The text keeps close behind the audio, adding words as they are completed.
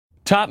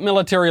Top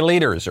military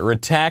leaders are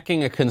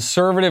attacking a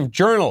conservative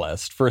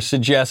journalist for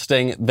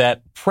suggesting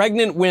that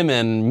pregnant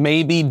women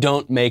maybe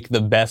don't make the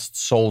best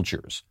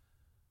soldiers.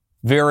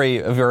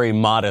 Very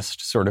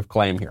modest sort of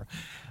claim here.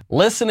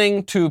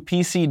 Listening to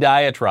PC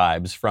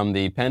diatribes from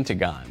the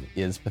Pentagon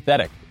is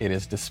pathetic. It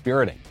is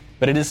dispiriting.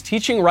 But it is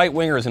teaching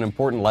right-wingers an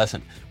important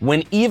lesson.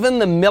 When even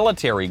the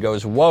military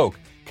goes woke,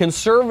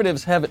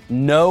 conservatives have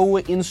no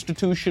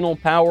institutional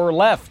power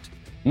left.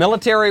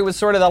 Military was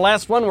sort of the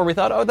last one where we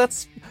thought, oh,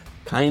 that's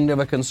kind of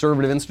a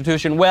conservative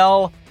institution.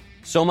 Well,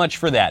 so much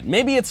for that.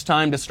 Maybe it's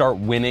time to start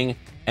winning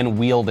and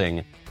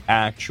wielding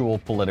actual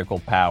political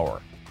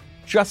power.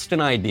 Just an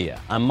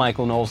idea. I'm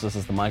Michael Knowles. This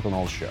is The Michael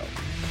Knowles Show.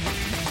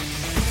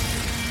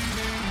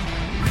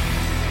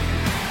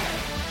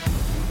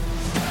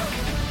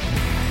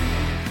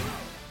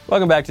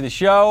 Welcome back to the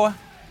show.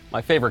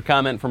 My favorite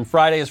comment from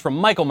Friday is from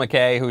Michael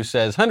McKay, who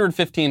says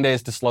 115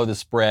 days to slow the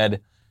spread,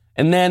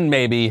 and then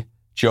maybe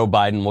Joe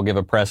Biden will give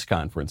a press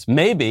conference.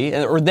 Maybe,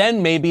 or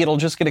then maybe it'll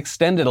just get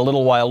extended a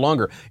little while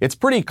longer. It's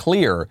pretty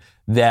clear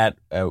that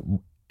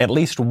at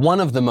least one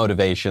of the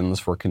motivations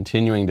for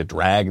continuing to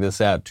drag this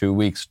out 2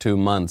 weeks, 2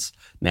 months,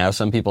 now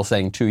some people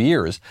saying 2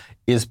 years,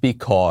 is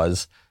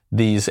because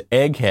these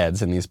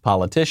eggheads and these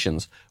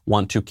politicians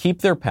want to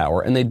keep their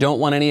power and they don't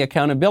want any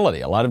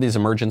accountability. A lot of these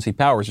emergency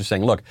powers are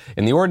saying, look,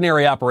 in the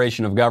ordinary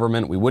operation of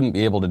government, we wouldn't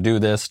be able to do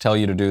this, tell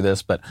you to do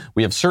this, but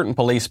we have certain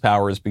police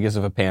powers because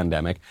of a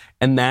pandemic,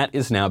 and that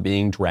is now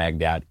being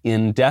dragged out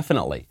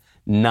indefinitely.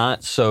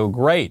 Not so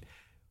great.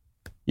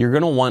 You're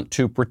going to want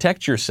to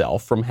protect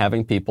yourself from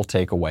having people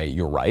take away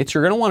your rights.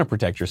 You're going to want to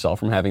protect yourself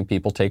from having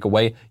people take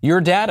away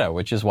your data,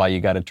 which is why you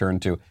got to turn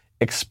to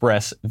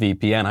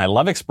ExpressVPN. I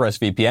love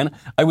ExpressVPN.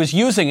 I was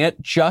using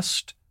it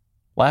just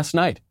last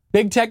night.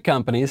 Big tech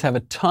companies have a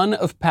ton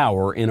of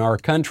power in our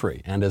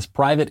country, and as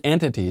private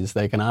entities,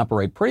 they can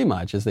operate pretty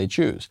much as they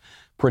choose.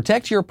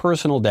 Protect your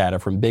personal data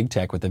from big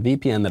tech with a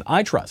VPN that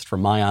I trust for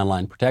my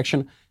online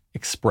protection,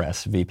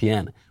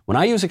 ExpressVPN. When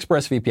I use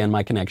ExpressVPN,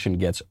 my connection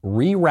gets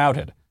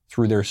rerouted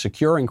through their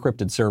secure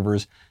encrypted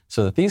servers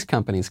so that these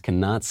companies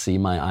cannot see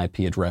my IP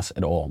address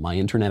at all. My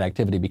internet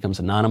activity becomes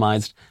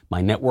anonymized.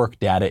 My network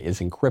data is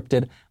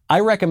encrypted.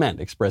 I recommend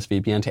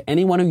ExpressVPN to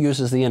anyone who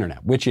uses the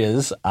internet, which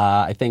is,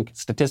 I think,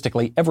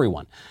 statistically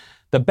everyone.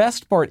 The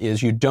best part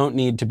is you don't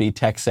need to be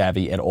tech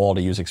savvy at all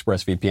to use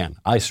ExpressVPN.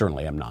 I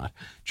certainly am not.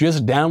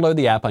 Just download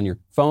the app on your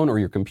phone or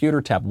your computer,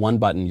 tap one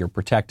button, you're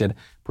protected.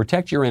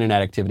 Protect your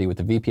internet activity with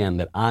the VPN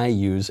that I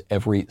use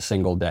every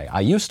single day. I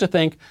used to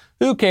think,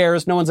 who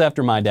cares? No one's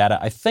after my data.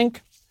 I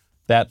think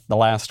that the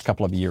last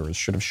couple of years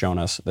should have shown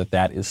us that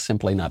that is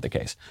simply not the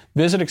case.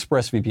 Visit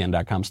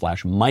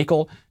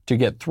expressvpn.com/Michael to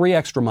get 3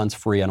 extra months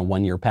free on a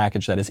 1-year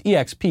package. That is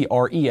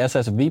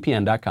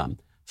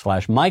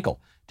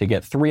expressvpn.com/Michael to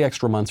get 3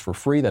 extra months for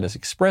free. That is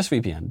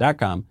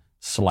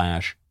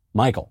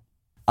expressvpn.com/Michael.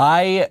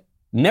 I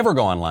never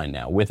go online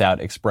now without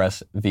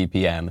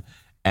ExpressVPN,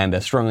 and I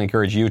strongly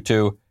encourage you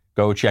to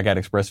go check out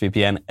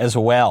ExpressVPN as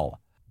well.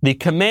 The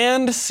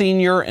Command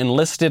Senior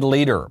Enlisted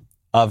Leader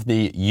of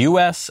the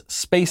U.S.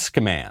 Space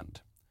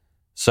Command.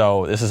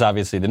 So this is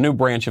obviously the new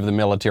branch of the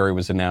military,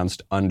 was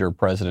announced under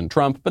President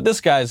Trump, but this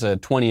guy's a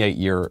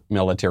 28-year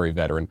military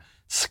veteran,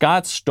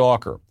 Scott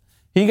Stalker.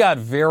 He got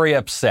very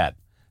upset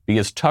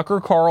because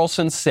Tucker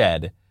Carlson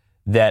said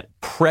that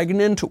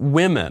pregnant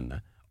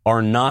women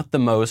are not the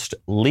most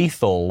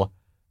lethal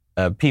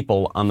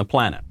people on the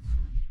planet.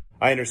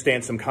 I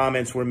understand some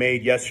comments were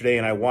made yesterday,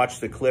 and I watched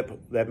the clip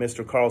that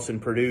Mr. Carlson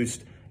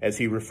produced as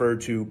he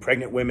referred to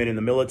pregnant women in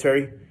the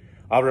military.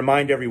 I'll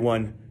remind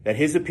everyone that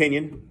his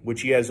opinion,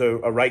 which he has a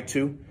right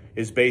to,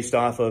 is based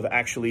off of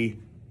actually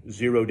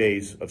 0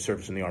 days of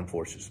service in the armed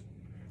forces.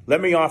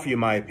 Let me offer you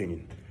my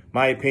opinion.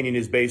 My opinion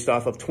is based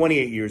off of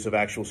 28 years of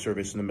actual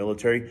service in the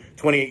military,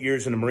 28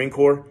 years in the Marine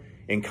Corps,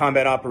 in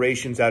combat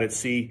operations out at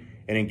sea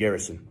and in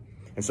garrison.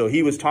 And so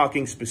he was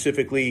talking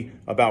specifically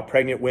about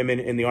pregnant women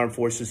in the armed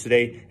forces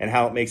today and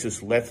how it makes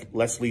us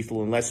less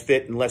lethal and less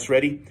fit and less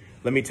ready.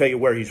 Let me tell you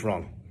where he's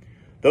wrong.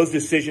 Those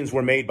decisions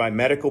were made by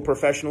medical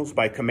professionals,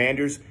 by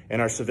commanders,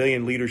 and our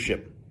civilian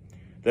leadership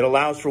that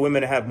allows for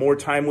women to have more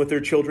time with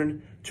their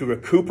children, to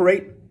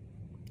recuperate,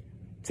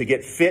 to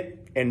get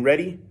fit and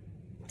ready,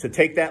 to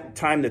take that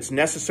time that's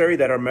necessary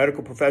that our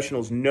medical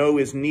professionals know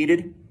is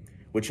needed,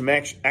 which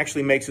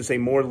actually makes us a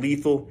more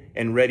lethal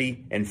and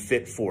ready and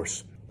fit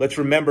force. Let's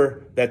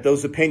remember that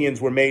those opinions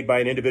were made by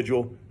an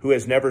individual who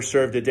has never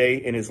served a day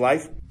in his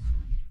life.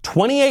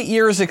 28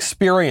 years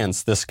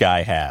experience this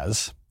guy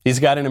has. He's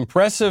got an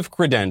impressive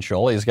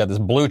credential. He's got this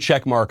blue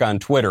check mark on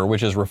Twitter,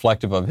 which is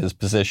reflective of his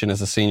position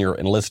as a senior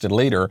enlisted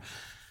leader.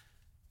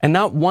 And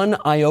not one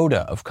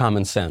iota of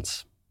common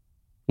sense.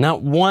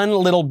 Not one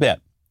little bit.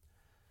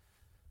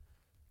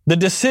 The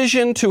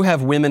decision to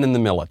have women in the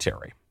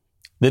military,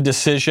 the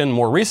decision,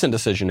 more recent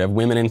decision, to have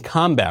women in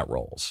combat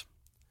roles,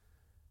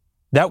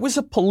 that was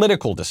a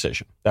political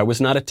decision. That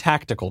was not a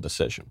tactical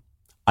decision.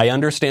 I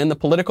understand the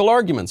political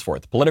arguments for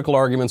it. The political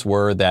arguments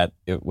were that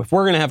if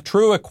we're going to have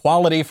true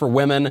equality for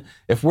women,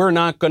 if we're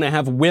not going to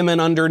have women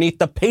underneath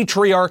the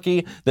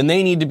patriarchy, then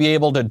they need to be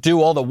able to do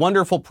all the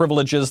wonderful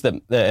privileges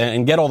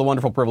and get all the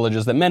wonderful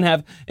privileges that men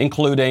have,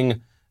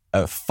 including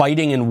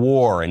fighting in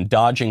war and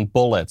dodging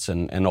bullets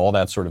and all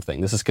that sort of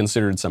thing. This is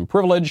considered some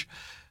privilege.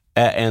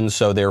 And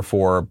so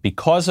therefore,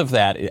 because of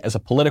that, as a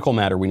political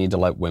matter, we need to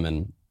let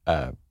women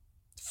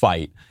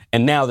fight.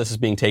 And now this is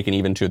being taken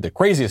even to the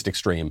craziest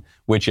extreme,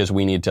 which is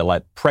we need to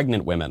let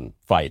pregnant women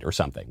fight or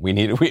something. We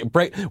need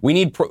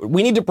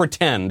to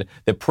pretend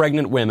that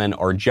pregnant women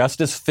are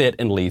just as fit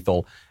and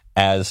lethal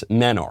as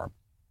men are.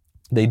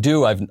 They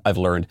do, I've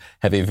learned,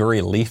 have a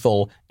very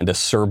lethal and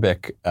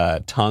acerbic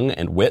tongue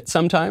and wit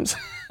sometimes.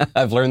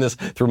 I've learned this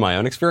through my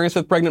own experience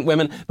with pregnant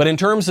women. But in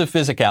terms of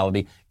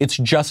physicality, it's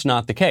just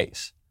not the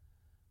case.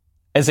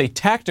 As a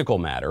tactical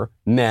matter,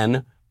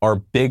 men are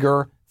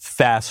bigger,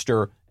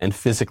 faster, and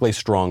physically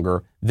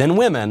stronger than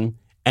women,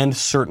 and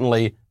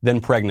certainly than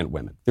pregnant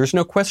women. There's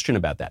no question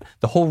about that.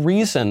 The whole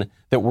reason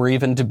that we're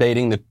even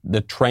debating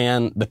the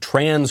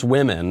trans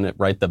women,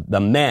 right,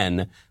 the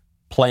men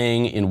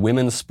playing in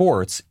women's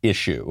sports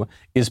issue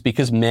is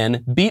because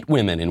men beat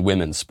women in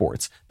women's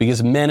sports,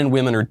 because men and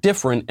women are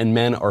different and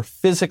men are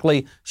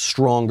physically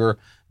stronger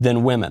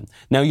than women.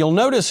 Now, you'll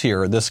notice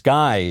here, this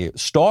guy,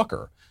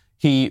 Stalker,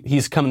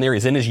 he's coming there,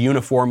 he's in his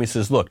uniform, he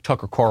says, look,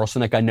 Tucker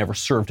Carlson, that guy never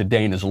served a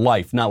day in his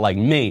life, not like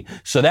me.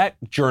 So that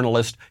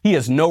journalist, he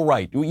has no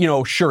right,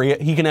 sure,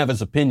 he can have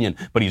his opinion,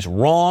 but he's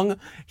wrong,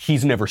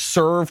 he's never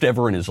served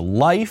ever in his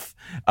life,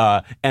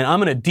 and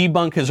I'm going to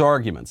debunk his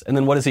arguments. And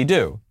then what does he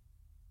do?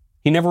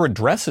 He never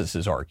addresses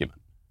his argument.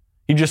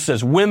 He just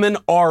says, women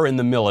are in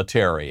the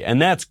military,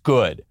 and that's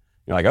good.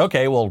 You're like,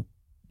 okay, well,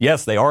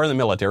 yes, they are in the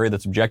military.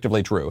 That's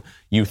objectively true.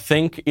 You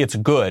think it's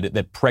good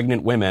that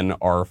pregnant women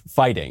are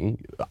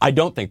fighting. I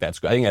don't think that's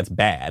good. I think that's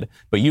bad.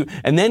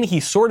 And then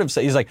he sort of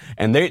says, he's like,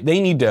 and they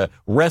need to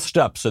rest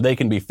up so they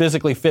can be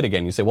physically fit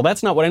again. You say, well,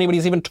 that's not what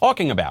anybody's even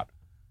talking about,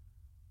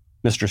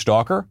 Mr.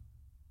 Stalker.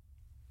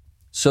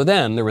 So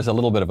then there was a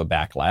little bit of a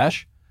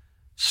backlash.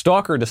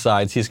 Stalker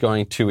decides he's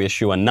going to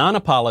issue a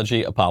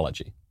non-apology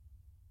apology.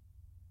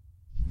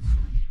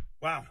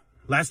 Wow.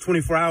 Last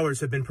 24 hours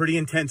have been pretty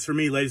intense for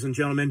me, ladies and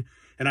gentlemen.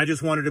 And I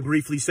just wanted to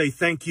briefly say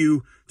thank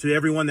you to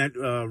everyone that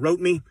wrote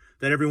me,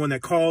 that everyone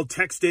that called,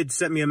 texted,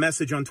 sent me a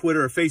message on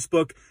Twitter or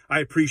Facebook. I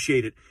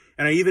appreciate it.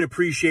 And I even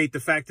appreciate the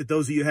fact that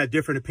those of you who had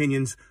different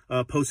opinions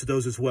posted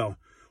those as well.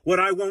 What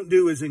I won't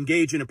do is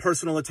engage in a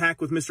personal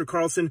attack with Mr.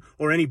 Carlson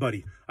or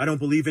anybody. I don't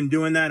believe in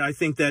doing that. I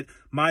think that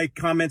my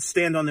comments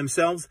stand on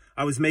themselves.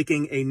 I was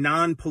making a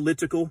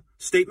non-political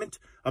statement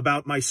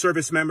about my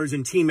service members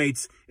and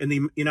teammates in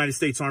the United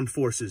States Armed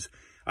Forces.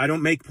 I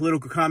don't make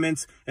political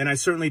comments, and I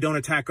certainly don't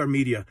attack our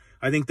media.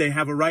 I think they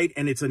have a right,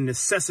 and it's a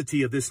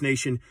necessity of this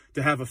nation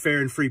to have a fair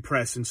and free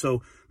press. And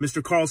so,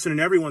 Mr. Carlson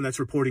and everyone that's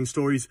reporting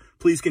stories,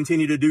 please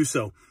continue to do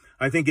so.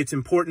 I think it's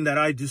important that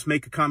I just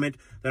make a comment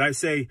that I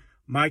say,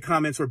 my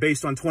comments were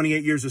based on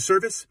 28 years of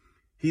service.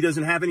 He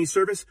doesn't have any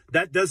service.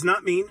 That does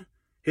not mean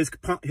his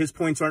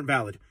points aren't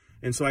valid.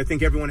 And so I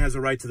think everyone has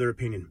a right to their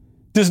opinion.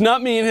 Does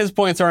not mean his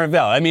points aren't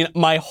valid. I mean,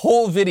 my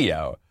whole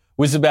video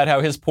was about how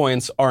his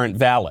points aren't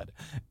valid.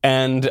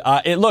 And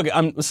look,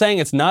 I'm saying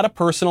it's not a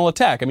personal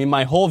attack. I mean,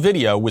 my whole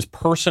video was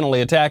personally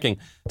attacking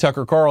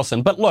Tucker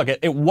Carlson. But look,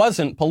 it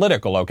wasn't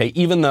political, okay?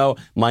 Even though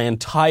my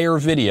entire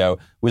video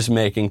was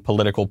making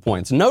political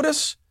points.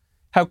 Notice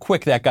how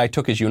quick that guy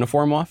took his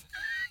uniform off.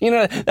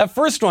 That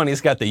first one,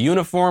 he's got the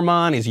uniform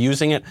on, he's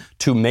using it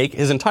to make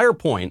his entire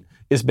point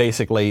is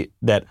basically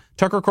that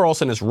Tucker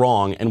Carlson is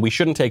wrong and we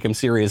shouldn't take him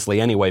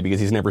seriously anyway because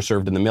he's never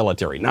served in the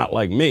military. Not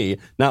like me,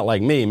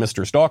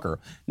 Mr. Stalker.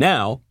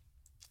 Now,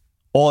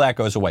 all that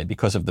goes away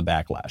because of the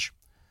backlash.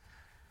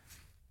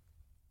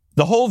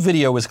 The whole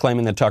video is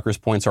claiming that Tucker's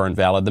points are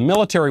invalid. The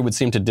military would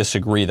seem to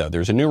disagree, though.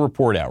 There's a new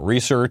report out.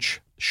 Research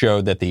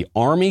showed that the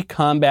Army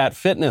Combat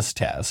Fitness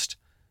Test,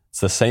 it's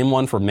the same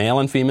one for male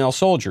and female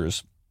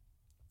soldiers,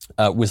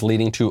 was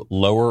leading to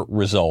lower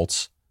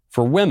results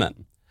for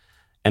women.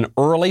 An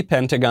early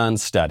Pentagon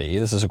study,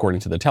 this is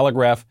according to the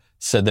Telegraph,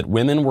 said that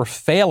women were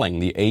failing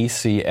the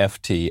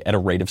ACFT at a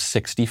rate of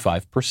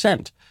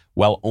 65%,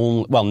 while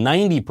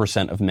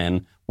 90% of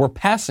men were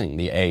passing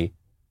the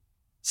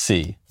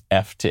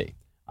ACFT.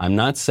 I'm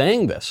not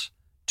saying this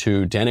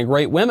to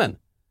denigrate women.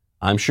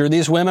 I'm sure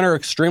these women are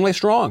extremely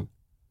strong,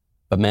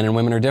 but men and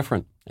women are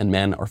different, and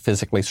men are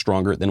physically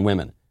stronger than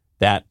women.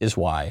 That is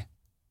why,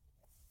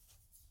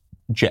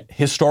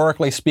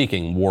 historically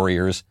speaking,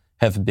 warriors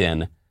have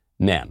been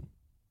men.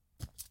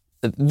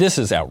 This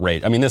is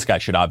outrageous. I mean, this guy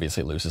should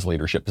obviously lose his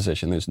leadership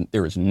position.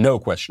 There is no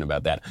question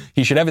about that.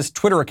 He should have his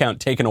Twitter account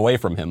taken away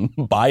from him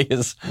by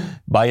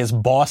his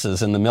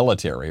bosses in the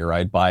military,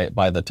 right?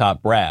 By the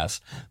top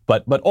brass.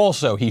 But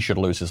also he should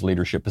lose his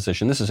leadership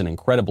position. This is an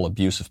incredible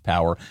abuse of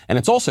power, and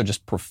it's also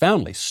just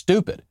profoundly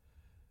stupid.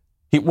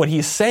 What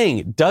he's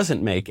saying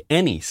doesn't make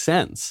any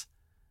sense,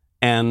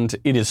 and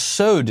it is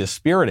so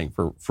dispiriting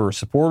for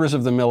supporters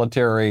of the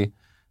military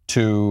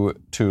to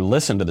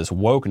listen to this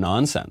woke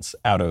nonsense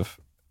out of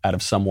out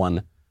of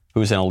someone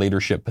who's in a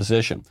leadership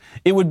position.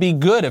 It would be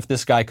good if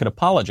this guy could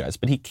apologize,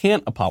 but he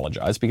can't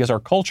apologize because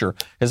our culture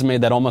has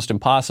made that almost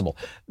impossible.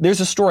 There's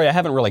a story I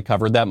haven't really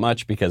covered that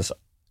much because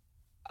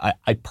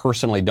I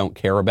personally don't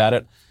care about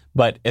it,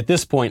 but at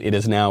this point it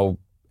is now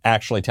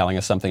actually telling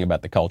us something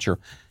about the culture.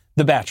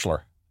 The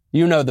Bachelor.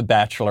 You know The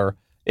Bachelor.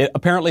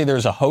 Apparently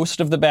there's a host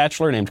of The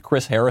Bachelor named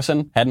Chris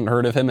Harrison. Hadn't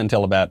heard of him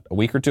until about a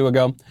week or two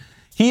ago.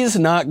 He's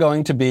not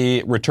going to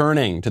be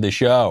returning to the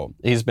show.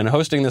 He's been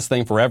hosting this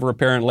thing forever,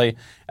 apparently,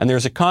 and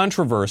there's a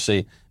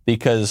controversy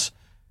because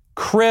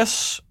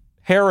Chris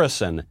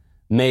Harrison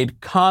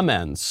made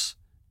comments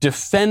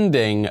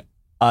defending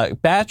a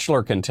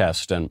Bachelor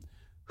contestant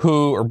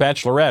or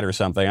Bachelorette or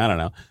something, I don't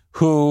know,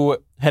 who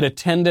had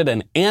attended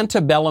an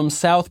antebellum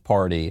South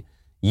party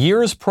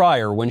years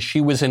prior when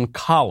she was in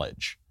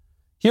college.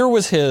 Here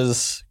was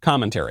his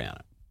commentary on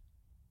it.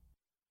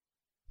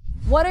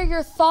 What are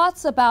your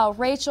thoughts about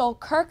Rachel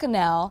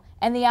Kirkconnell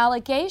and the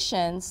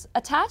allegations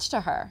attached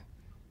to her?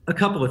 A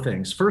couple of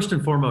things. First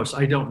and foremost,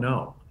 I don't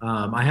know.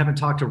 I haven't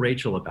talked to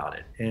Rachel about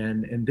it.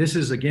 And this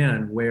is,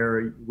 again,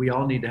 where we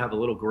all need to have a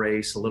little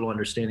grace, a little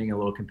understanding, a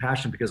little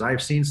compassion, because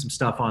I've seen some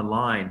stuff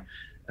online.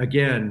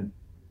 Again,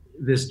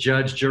 this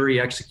judge, jury,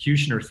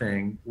 executioner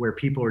thing where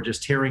people are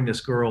just tearing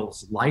this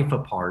girl's life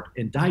apart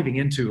and diving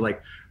into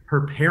like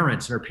her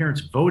parents and her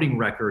parents' voting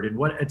record and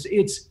what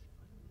it's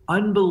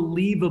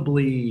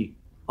unbelievably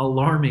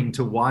alarming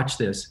to watch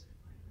this.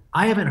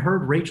 I haven't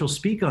heard Rachel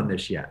speak on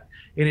this yet.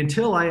 And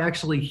until I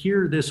actually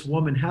hear this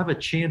woman have a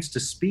chance to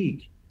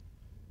speak,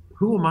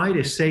 who am I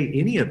to say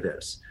any of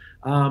this?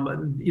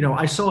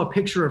 I saw a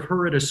picture of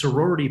her at a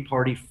sorority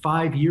party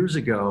 5 years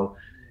ago,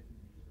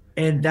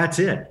 and that's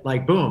it.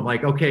 Like, boom,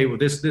 like, okay, well,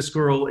 this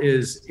girl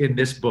is in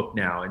this book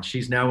now, and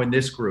she's now in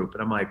this group.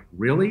 And I'm like,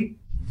 really?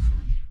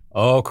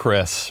 Oh,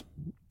 Chris.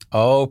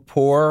 Oh,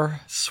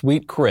 poor,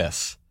 sweet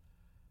Chris.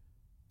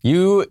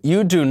 You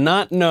do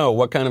not know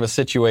what kind of a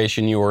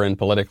situation you are in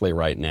politically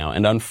right now.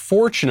 And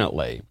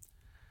unfortunately,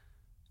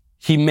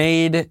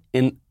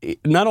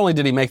 not only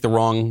did he make the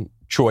wrong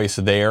choice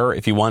there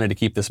if he wanted to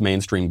keep this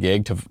mainstream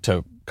gig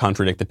to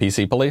contradict the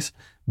PC police,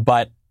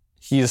 but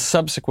he has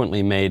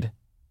subsequently made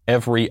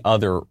every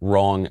other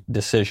wrong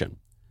decision.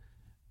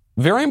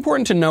 Very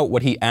important to note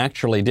what he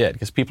actually did,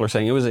 because people are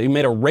saying he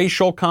made a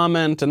racial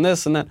comment and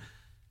this and that.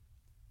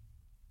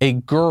 A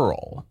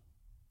girl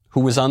who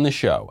was on the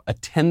show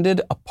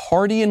attended a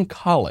party in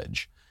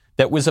college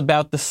that was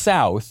about the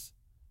South,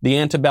 the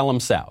antebellum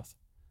South.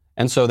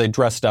 And so they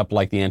dressed up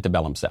like the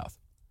antebellum South.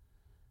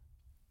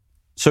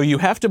 So you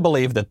have to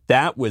believe that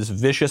that was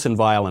vicious and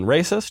vile and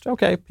racist.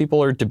 Okay,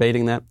 people are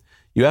debating that.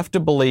 You have to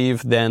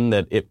believe then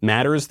that it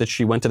matters that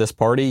she went to this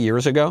party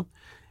years ago.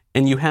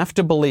 And you have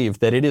to believe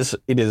that it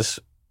is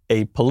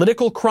a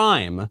political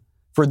crime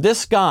for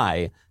this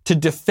guy to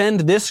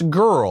defend this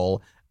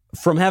girl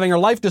from having her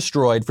life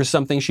destroyed for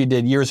something she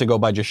did years ago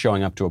by just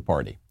showing up to a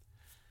party.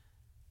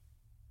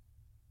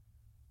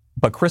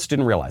 But Chris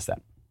didn't realize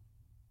that.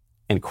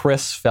 And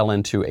Chris fell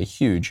into a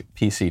huge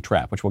PC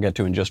trap, which we'll get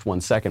to in just 1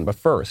 second. But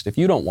first, if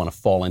you don't want to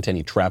fall into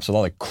any traps with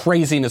all the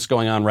craziness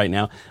going on right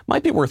now, it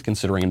might be worth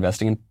considering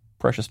investing in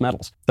precious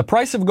metals. The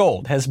price of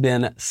gold has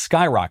been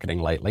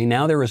skyrocketing lately.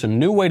 Now there is a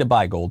new way to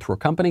buy gold through a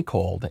company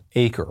called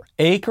Acre.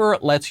 Acre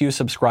lets you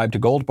subscribe to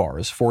gold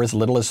bars for as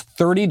little as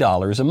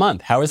 $30 a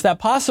month. How is that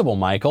possible,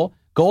 Michael?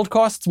 Gold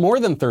costs more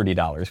than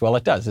 $30. Well,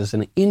 it does. It's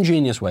an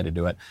ingenious way to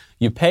do it.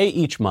 You pay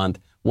each month.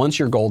 Once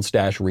your gold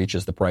stash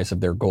reaches the price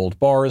of their gold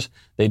bars,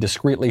 they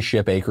discreetly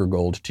ship Acre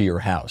Gold to your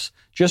house.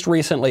 Just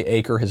recently,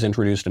 Acre has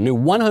introduced a new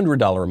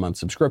 $100 a month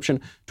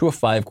subscription to a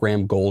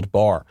 5-gram gold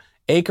bar.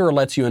 Acre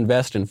lets you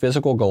invest in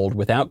physical gold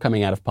without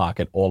coming out of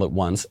pocket all at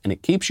once, and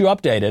it keeps you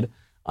updated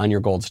on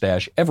your gold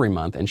stash every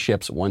month and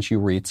ships once you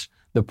reach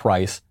the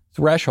price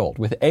threshold.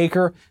 With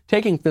Acre,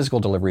 taking physical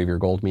delivery of your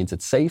gold means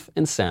it's safe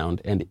and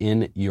sound and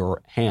in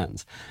your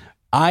hands.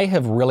 I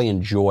have really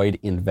enjoyed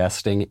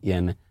investing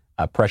in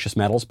precious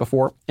metals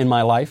before in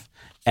my life.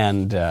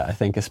 And I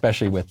think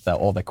especially with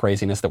all the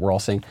craziness that we're all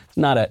seeing,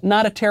 not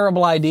a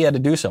terrible idea to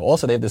do so.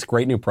 Also, they have this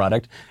great new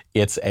product.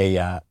 It's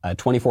a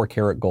 24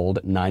 karat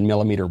gold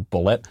 9mm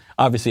bullet.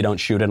 Obviously, don't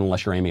shoot it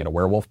unless you're aiming at a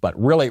werewolf,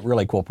 but really,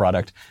 really cool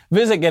product.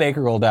 Visit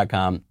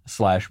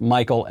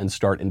getacregold.com/Michael and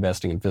start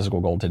investing in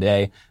physical gold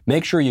today.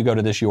 Make sure you go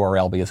to this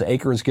URL because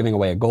Acre is giving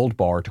away a gold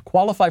bar. To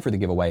qualify for the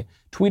giveaway,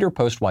 tweet or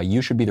post why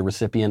you should be the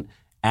recipient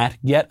at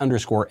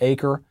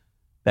get_Acre.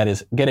 That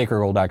is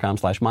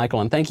getacregold.com/Michael.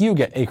 And thank you,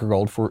 Get Acre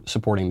Gold, for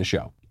supporting the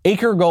show.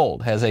 Acre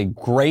Gold has a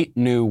great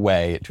new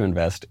way to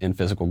invest in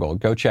physical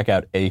gold. Go check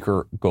out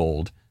Acre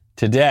Gold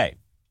today.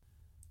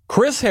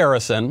 Chris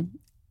Harrison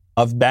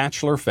of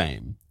Bachelor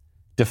fame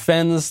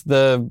defends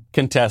the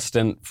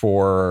contestant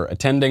for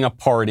attending a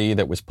party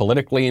that was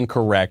politically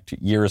incorrect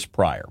years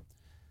prior.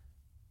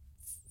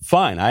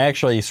 Fine. I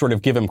actually sort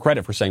of give him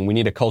credit for saying we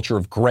need a culture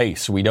of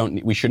grace. We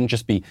shouldn't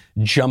just be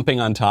jumping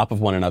on top of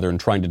one another and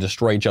trying to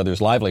destroy each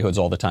other's livelihoods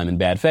all the time in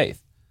bad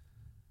faith.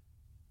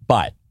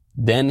 But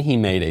then he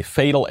made a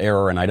fatal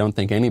error, and I don't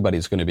think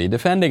anybody's going to be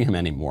defending him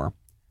anymore.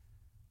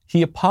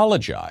 He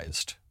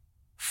apologized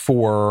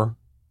for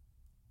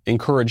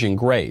encouraging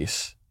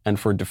Grace and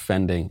for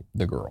defending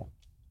the girl.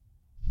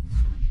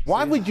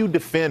 Why would you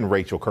defend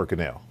Rachel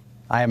Kirkconnell?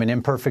 I am an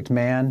imperfect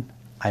man.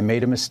 I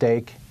made a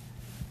mistake,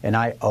 and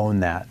I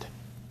own that.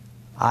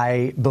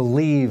 I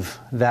believe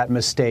that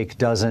mistake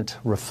doesn't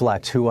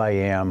reflect who I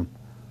am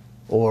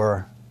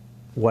or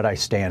what I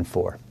stand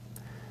for.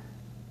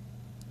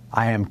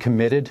 I am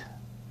committed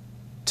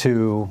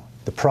to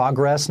the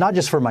progress, not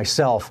just for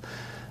myself,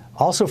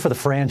 also for the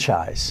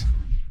franchise.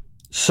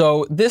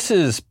 So this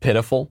is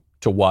pitiful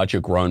to watch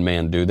a grown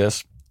man do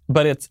this,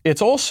 but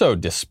it's also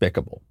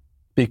despicable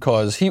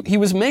because he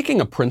was making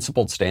a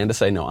principled stand to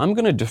say, no, I'm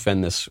going to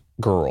defend this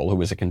girl who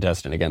was a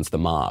contestant against the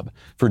mob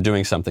for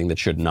doing something that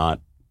should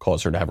not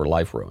cause her to have her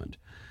life ruined.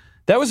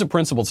 That was a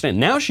principled stand.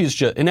 Now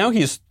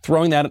he's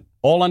throwing that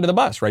all under the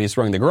bus, right? He's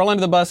throwing the girl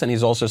under the bus, and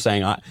he's also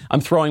saying,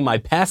 I'm throwing my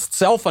past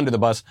self under the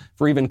bus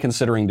for even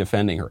considering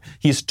defending her.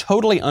 He's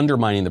totally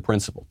undermining the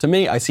principle. To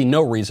me, I see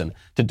no reason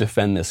to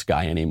defend this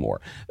guy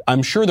anymore.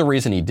 I'm sure the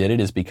reason he did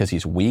it is because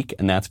he's weak,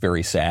 and that's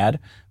very sad,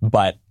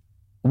 but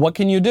what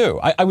can you do?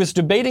 I was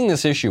debating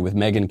this issue with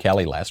Megyn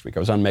Kelly last week. I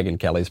was on Megyn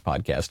Kelly's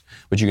podcast,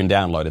 which you can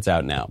download. It's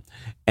out now.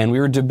 And we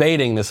were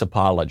debating this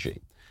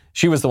apology.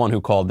 She was the one who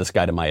called this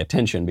guy to my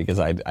attention because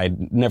I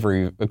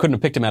couldn't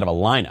have picked him out of a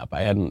lineup.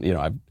 I hadn't,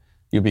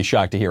 you'd be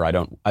shocked to hear I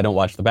don't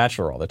watch The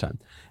Bachelor all the time.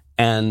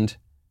 And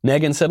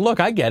Megyn said, look,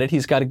 I get it.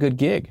 He's got a good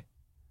gig.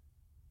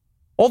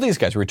 All these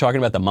guys, we were talking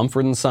about the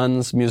Mumford &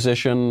 Sons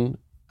musician.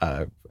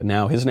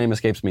 Now his name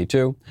escapes me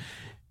too.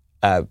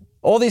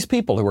 All these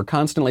people who were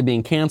constantly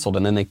being canceled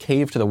and then they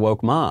caved to the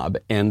woke mob.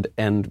 And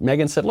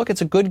Megyn said, look,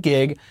 it's a good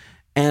gig.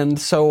 And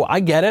so I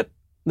get it.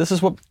 This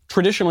is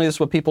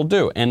what people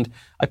do. And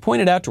I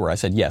pointed out to her, I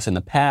said, yes, in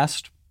the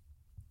past,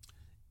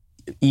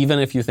 even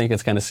if you think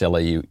it's kind of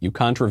silly, you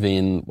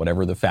contravene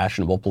whatever the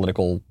fashionable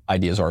political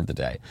ideas are of the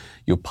day.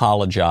 You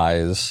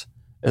apologize,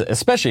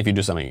 especially if you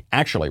do something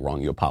actually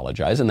wrong, you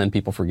apologize, and then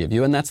people forgive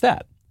you, and that's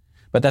that.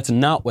 But that's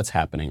not what's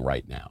happening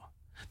right now.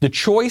 The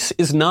choice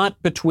is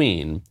not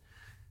between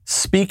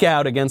speak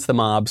out against the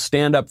mob,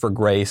 stand up for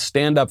Grace,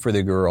 stand up for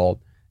the girl,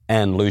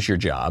 and lose your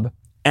job,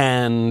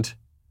 and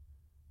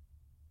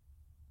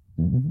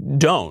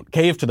don't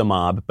cave to the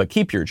mob, but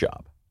keep your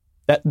job.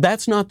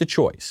 That's not the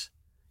choice.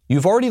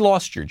 You've already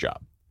lost your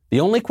job. The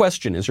only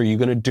question is, are you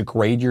going to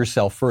degrade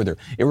yourself further?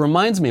 It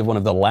reminds me of one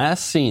of the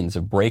last scenes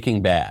of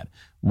Breaking Bad,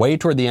 way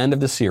toward the end of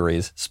the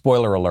series.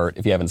 Spoiler alert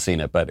if you haven't seen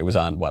it, but it was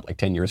on, like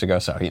 10 years ago?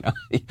 So,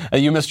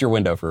 you missed your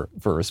window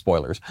for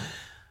spoilers.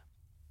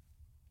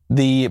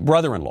 The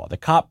brother-in-law, the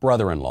cop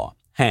brother-in-law,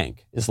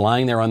 Hank, is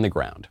lying there on the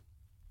ground.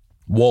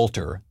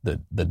 Walter,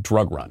 the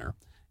drug runner,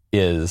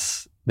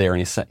 is there,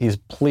 and he's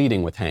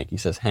pleading with Hank. He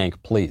says,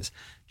 Hank, please,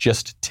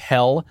 just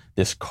tell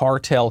this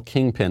cartel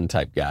kingpin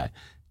type guy,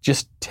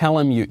 just tell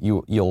him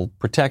you'll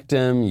protect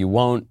him, you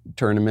won't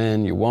turn him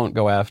in, you won't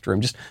go after him.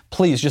 Just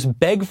please, just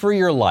beg for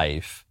your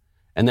life,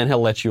 and then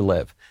he'll let you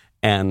live.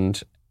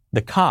 And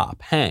the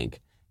cop, Hank,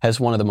 has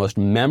one of the most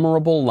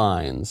memorable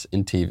lines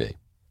in TV.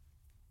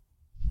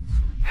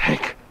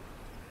 Hank,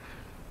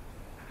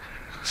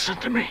 listen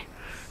to me.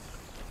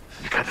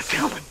 You gotta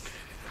tell him.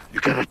 You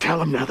gotta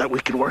tell him now that we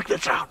can work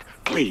this out.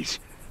 Please.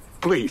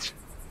 Please.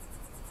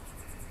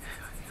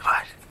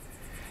 What?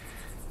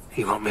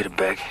 You want me to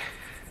beg?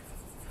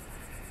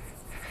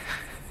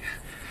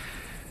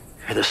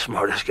 You're the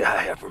smartest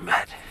guy I ever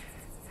met.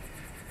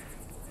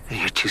 And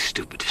you're too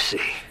stupid to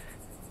see.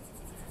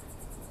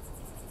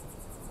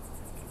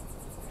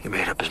 He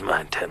made up his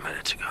mind 10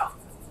 minutes ago.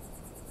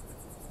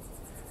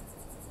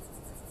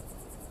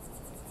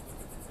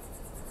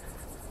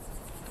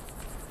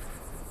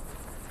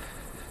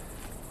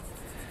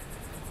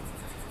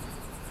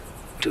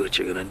 Do what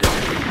you're gonna do.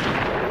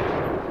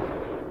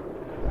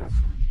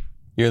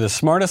 You're the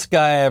smartest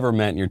guy I ever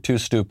met, and you're too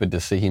stupid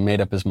to see. He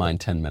made up his mind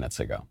 10 minutes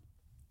ago.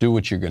 Do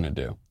what you're gonna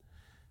do.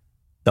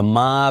 The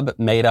mob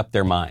made up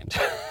their mind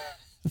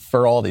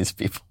for all these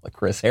people, like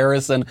Chris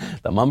Harrison,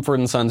 the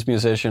Mumford & Sons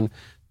musician.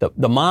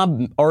 The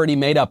mob already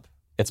made up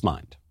its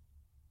mind.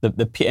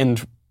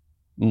 And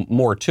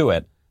more to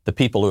it, the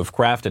people who have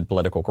crafted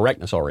political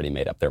correctness already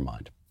made up their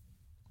mind.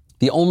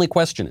 The only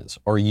question is,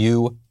 are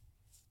you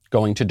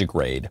going to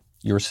degrade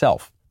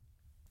yourself?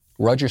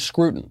 Roger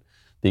Scruton,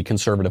 the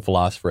conservative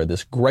philosopher, had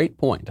this great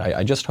point.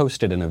 I just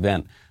hosted an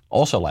event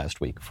also last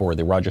week for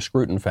the Roger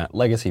Scruton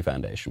Legacy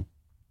Foundation.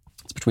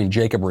 It's between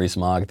Jacob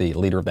Rees-Mogg, the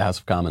leader of the House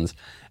of Commons,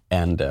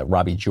 and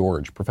Robbie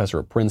George, professor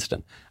at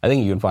Princeton. I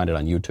think you can find it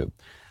on YouTube.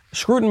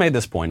 Scruton made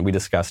this point. We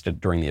discussed it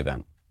during the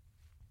event.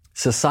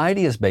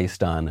 Society is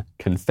based on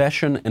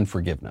confession and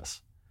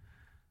forgiveness.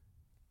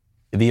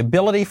 The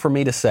ability for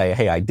me to say,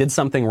 hey, I did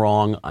something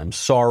wrong, I'm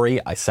sorry,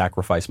 I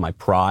sacrificed my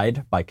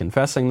pride by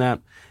confessing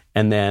that,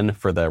 and then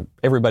for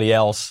everybody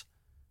else,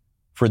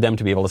 for them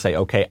to be able to say,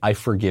 okay, I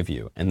forgive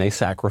you, and they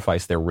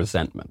sacrifice their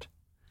resentment.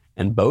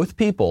 And both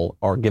people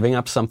are giving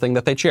up something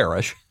that they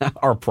cherish,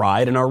 our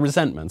pride and our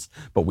resentments,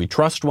 but we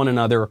trust one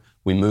another,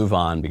 we move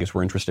on because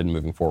we're interested in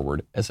moving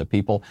forward as a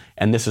people,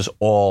 and this is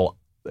all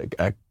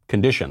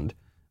conditioned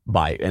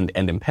by and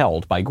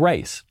impelled by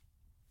grace.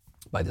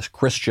 by this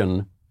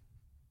Christian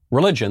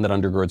religion that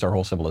undergirds our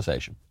whole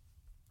civilization.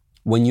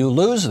 When you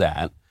lose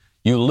that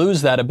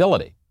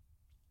ability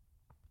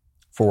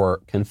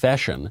for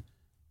confession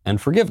and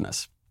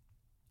forgiveness.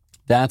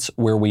 That's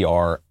where we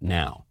are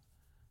now.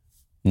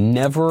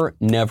 Never,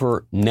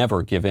 never,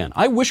 never give in.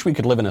 I wish we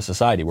could live in a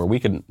society where we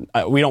don't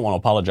want to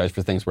apologize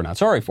for things we're not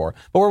sorry for,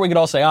 but where we could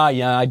all say,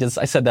 I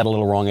said that a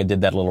little wrong, I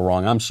did that a little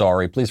wrong, I'm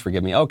sorry, please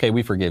forgive me. Okay,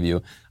 we forgive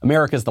you.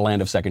 America's the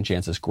land of second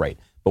chances, great.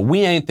 But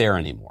we ain't there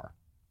anymore.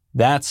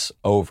 That's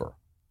over.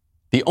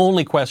 The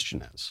only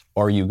question is,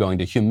 are you going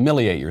to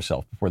humiliate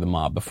yourself before the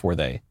mob, before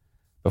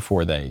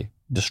they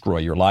destroy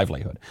your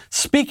livelihood?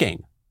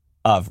 Speaking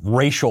of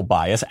racial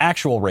bias,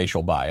 actual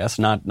racial bias,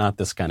 not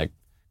this kind of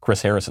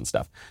Chris Harrison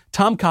stuff,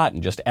 Tom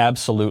Cotton just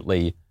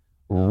absolutely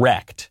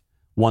wrecked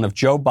one of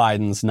Joe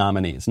Biden's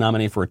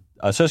nominee for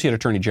Associate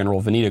Attorney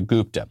General Vanita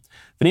Gupta.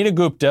 Vanita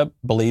Gupta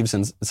believes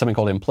in something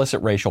called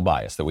implicit racial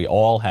bias, that we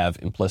all have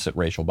implicit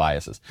racial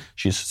biases.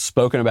 She's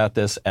spoken about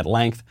this at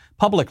length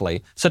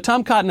publicly. So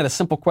Tom Cotton had a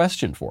simple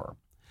question for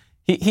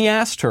her. He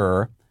asked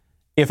her,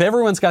 if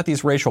everyone's got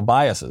these racial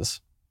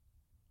biases,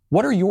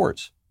 what are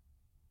yours?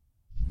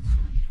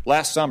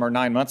 Last summer,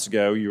 9 months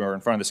ago, you were in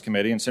front of this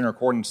committee, and Senator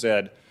Corden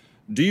said,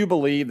 "Do you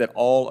believe that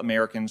all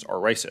Americans are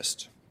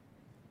racist?"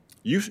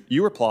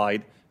 You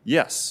replied,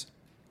 "Yes,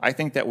 I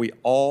think that we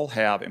all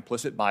have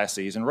implicit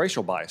biases and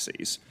racial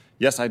biases.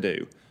 Yes, I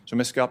do." So,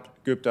 Ms.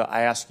 Gupta,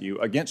 I ask you,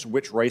 against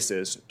which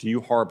races do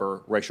you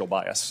harbor racial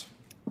bias?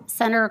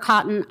 Senator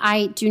Cotton,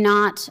 I do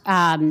not.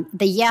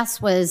 The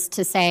yes was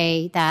to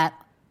say that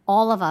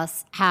all of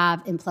us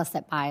have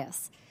implicit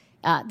bias.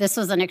 This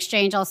was an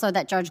exchange also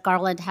that Judge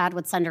Garland had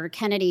with Senator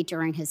Kennedy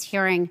during his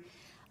hearing.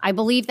 I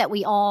believe that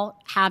we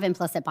all have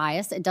implicit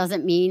bias. It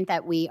doesn't mean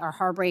that we are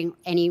harboring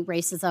any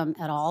racism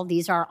at all.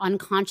 These are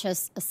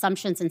unconscious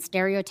assumptions and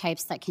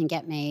stereotypes that can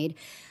get made.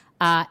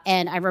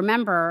 And I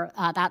remember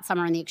that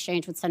summer in the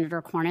exchange with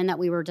Senator Cornyn that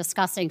we were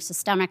discussing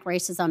systemic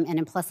racism and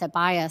implicit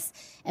bias,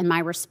 and my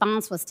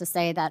response was to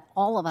say that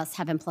all of us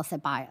have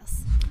implicit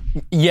bias.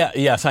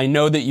 Yes, I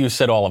know that you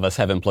said all of us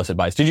have implicit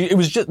bias. Did you? It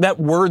was just that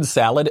word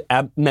salad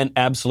meant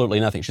absolutely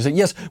nothing. She said,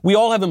 yes, we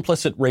all have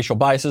implicit racial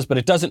biases, but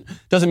it doesn't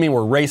mean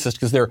we're racist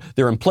because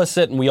they're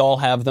implicit and we all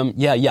have them.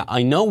 Yeah,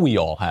 I know we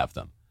all have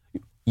them.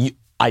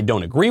 I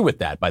don't agree with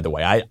that, by the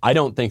way. I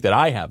don't think that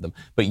I have them.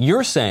 But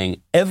you're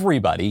saying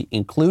everybody,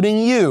 including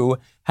you,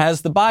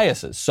 has the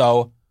biases.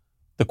 So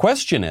the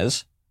question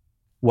is,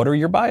 what are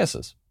your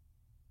biases?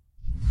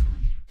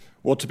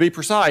 Well, to be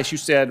precise, you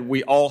said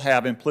we all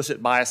have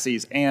implicit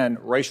biases and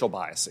racial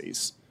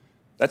biases.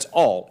 That's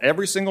all.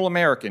 Every single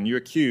American you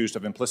accused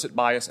of implicit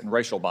bias and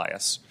racial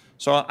bias.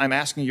 So I'm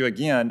asking you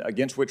again,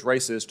 against which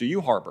races do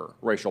you harbor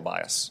racial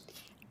bias?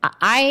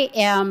 I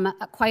am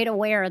quite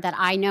aware that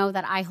I know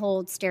that I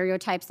hold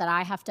stereotypes that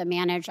I have to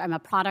manage. I'm a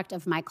product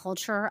of my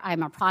culture.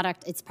 I'm a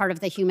product, it's part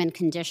of the human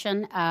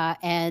condition.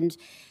 And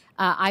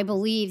I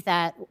believe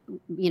that,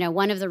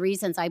 one of the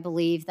reasons I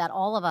believe that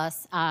all of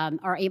us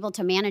are able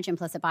to manage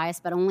implicit bias,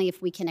 but only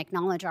if we can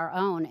acknowledge our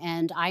own.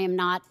 And I am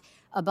not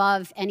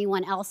above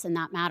anyone else in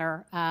that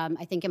matter.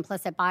 I think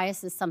implicit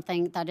bias is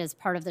something that is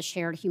part of the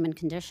shared human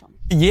condition.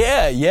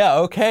 Yeah,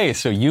 okay.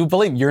 So you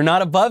believe you're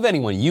not above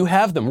anyone. You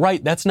have them,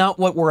 right? That's not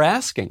what we're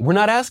asking. We're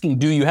not asking,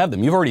 do you have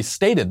them? You've already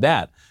stated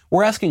that.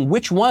 We're asking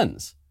which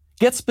ones.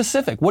 Get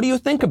specific. What do you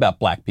think about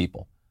black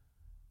people?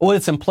 Well,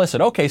 it's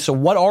implicit. Okay,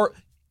 so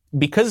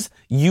because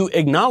you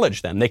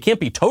acknowledge them, they can't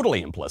be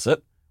totally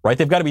implicit, right?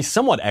 They've got to be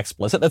somewhat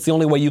explicit. That's the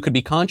only way you could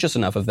be conscious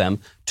enough of them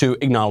to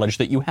acknowledge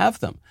that you have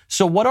them.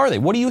 So what are they?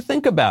 What do you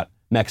think about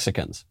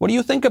Mexicans? What do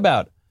you think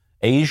about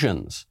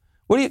Asians?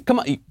 Come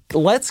on,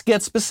 let's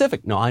get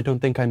specific. No, I don't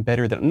think I'm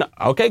better than, no,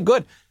 okay,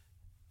 good.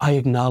 I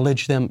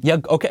acknowledge them. Yeah,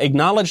 okay,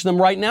 acknowledge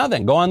them right now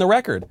then. Go on the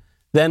record.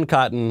 Then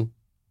Cotton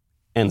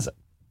ends it.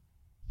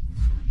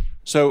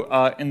 So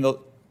in the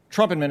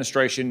Trump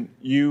administration,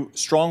 you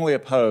strongly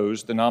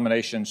opposed the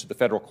nominations to the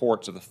federal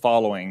courts of the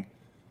following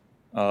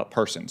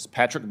persons: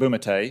 Patrick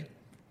Bumate,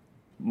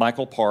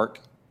 Michael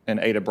Park, and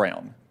Ada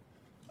Brown,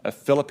 a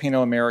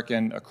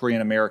Filipino-American, a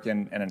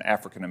Korean-American, and an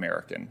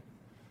African-American.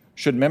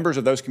 Should members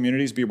of those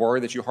communities be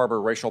worried that you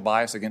harbor racial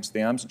bias against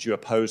them since you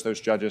oppose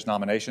those judges'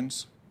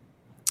 nominations?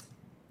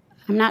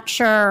 I'm not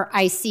sure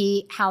I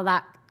see how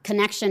that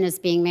connection is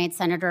being made,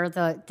 Senator.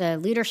 The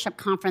Leadership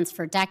Conference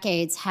for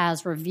decades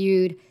has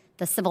reviewed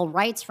the civil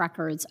rights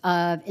records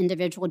of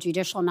individual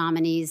judicial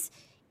nominees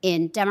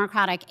in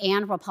Democratic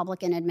and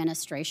Republican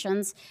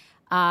administrations.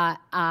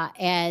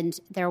 And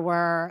there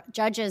were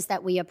judges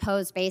that we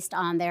opposed based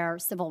on their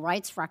civil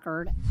rights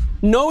record.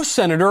 No,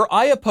 Senator,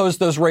 I opposed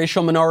those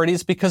racial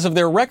minorities because of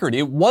their record.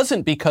 It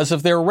wasn't because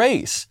of their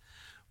race.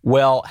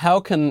 Well,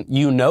 how can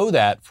you know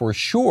that for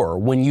sure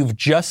when you've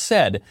just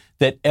said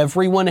that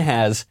everyone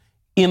has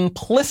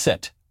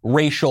implicit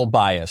racial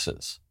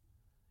biases?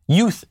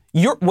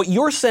 What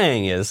you're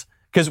saying is,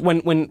 because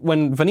when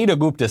Vanita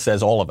Gupta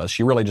says all of us,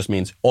 she really just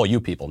means all you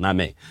people, not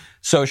me.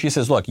 So she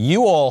says, look,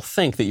 you all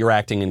think that you're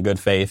acting in good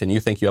faith and you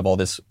think you have all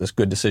this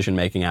good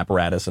decision-making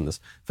apparatus and this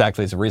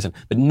faculties of reason.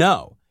 But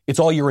no, It's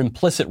all your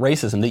implicit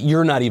racism that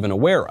you're not even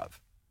aware of.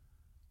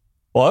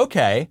 Well,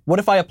 okay, what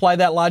if I apply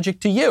that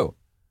logic to you?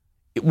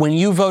 When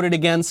you voted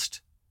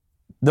against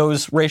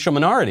those racial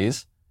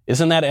minorities,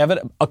 isn't that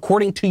evidence,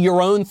 according to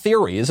your own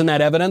theory, isn't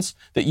that evidence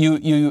that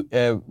you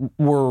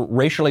were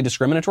racially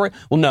discriminatory?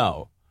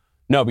 Well,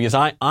 no, because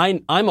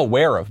I'm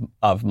aware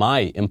of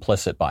my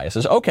implicit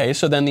biases. Okay,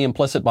 so then the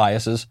implicit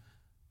biases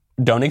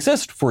don't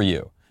exist for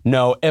you.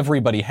 No,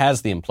 everybody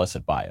has the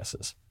implicit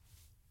biases.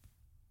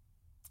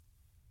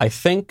 I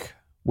think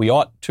we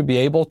ought to be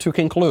able to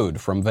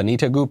conclude from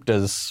Vanita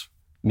Gupta's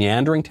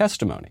meandering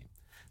testimony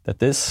that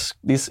this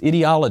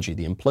ideology,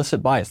 the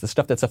implicit bias, the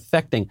stuff that's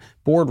affecting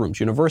boardrooms,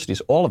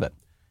 universities, all of it,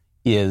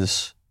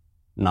 is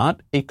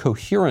not a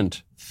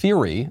coherent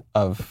theory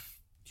of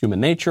human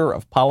nature,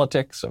 of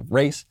politics, of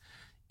race.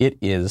 It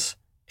is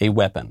a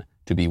weapon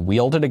to be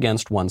wielded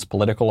against one's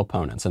political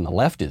opponents. And the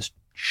left is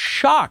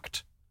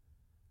shocked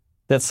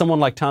that someone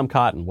like Tom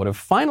Cotton would have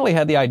finally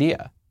had the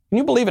idea, can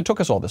you believe it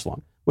took us all this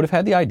long, would have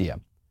had the idea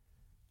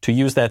to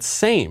use that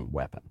same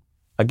weapon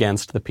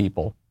against the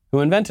people who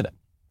invented it.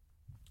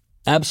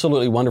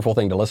 Absolutely wonderful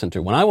thing to listen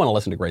to. When I want to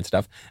listen to great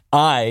stuff,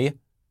 I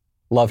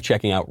love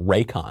checking out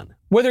Raycon.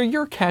 Whether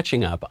you're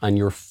catching up on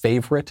your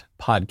favorite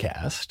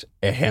podcast,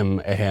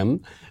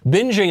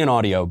 binging an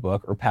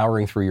audiobook, or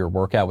powering through your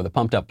workout with a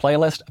pumped-up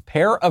playlist, a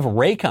pair of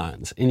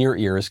Raycons in your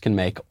ears can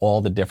make all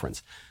the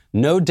difference.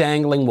 No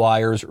dangling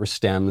wires or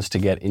stems to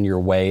get in your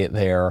way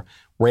there.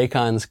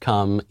 Raycons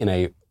come in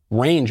a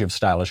range of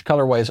stylish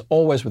colorways,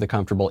 always with a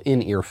comfortable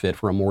in-ear fit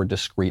for a more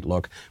discreet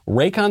look.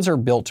 Raycons are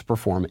built to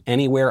perform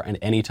anywhere and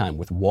anytime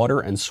with water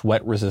and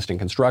sweat-resistant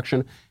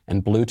construction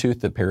and Bluetooth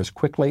that pairs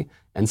quickly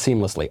and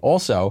seamlessly.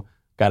 Also,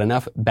 got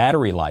enough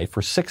battery life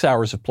for 6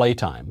 hours of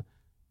playtime.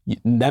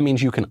 That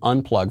means you can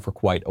unplug for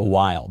quite a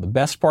while. The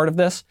best part of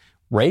this,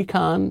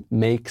 Raycon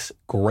makes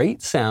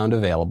great sound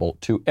available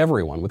to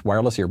everyone with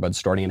wireless earbuds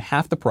starting at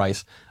half the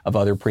price of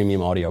other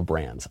premium audio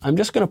brands. I'm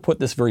just going to put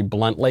this very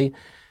bluntly.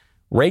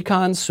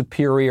 Raycon's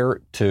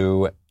superior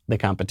to the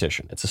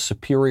competition. It's a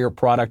superior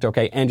product,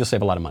 okay, and you'll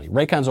save a lot of money.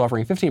 Raycon's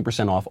offering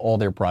 15% off all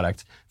their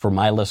products for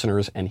my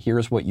listeners, and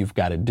here's what you've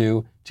got to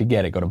do to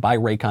get it. Go to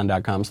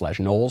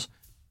buyraycon.com/Knowles,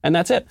 and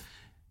that's it.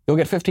 You'll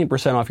get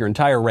 15% off your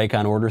entire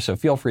Raycon order, so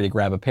feel free to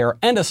grab a pair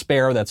and a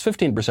spare. That's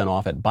 15%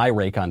 off at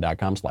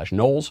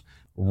buyraycon.com/Knowles.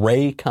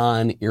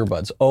 Raycon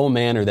earbuds. Oh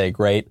man, are they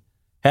great.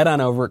 Head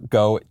on over,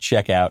 go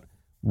check out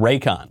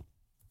Raycon.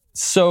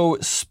 So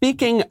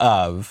speaking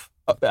of,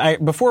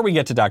 before we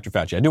get to Dr.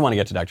 Fauci, I do want to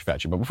get to Dr.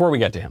 Fauci, but before we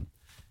get to him,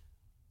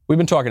 we've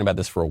been talking about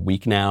this for a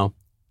week now.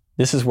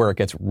 This is where it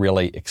gets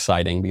really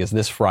exciting because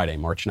this Friday,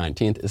 March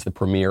 19th, is the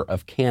premiere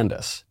of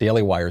Candace,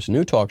 Daily Wire's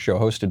new talk show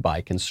hosted by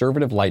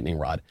conservative lightning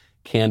rod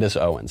Candace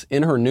Owens.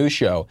 In her new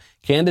show,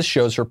 Candace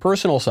shows her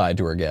personal side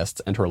to her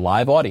guests and her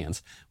live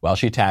audience while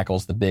she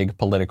tackles the big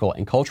political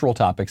and cultural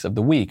topics of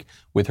the week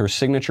with her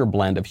signature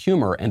blend of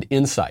humor and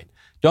insight.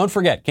 Don't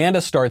forget,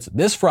 Candace starts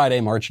this Friday,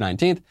 March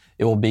 19th.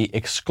 It will be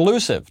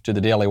exclusive to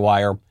the Daily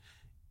Wire,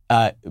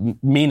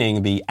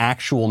 meaning the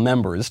actual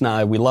members.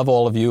 Now, we love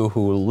all of you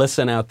who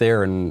listen out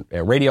there in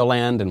Radio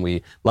Land, and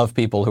we love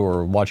people who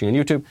are watching on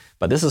YouTube,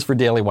 but this is for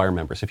Daily Wire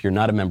members. If you're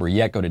not a member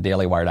yet, go to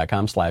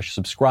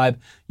dailywire.com/subscribe.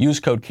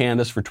 Use code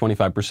Candace for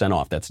 25%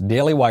 off. That's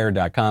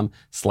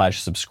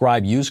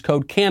dailywire.com/subscribe. Use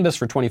code Candace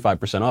for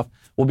 25% off.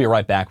 We'll be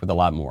right back with a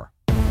lot more.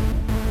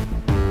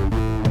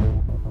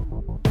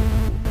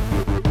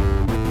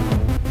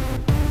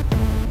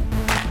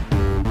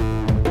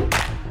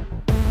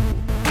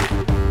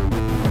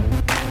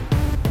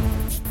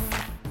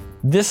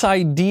 This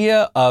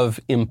idea of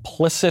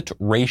implicit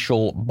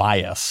racial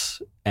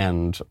bias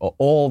and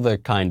all the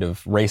kind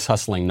of race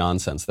hustling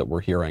nonsense that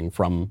we're hearing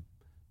from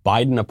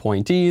Biden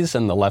appointees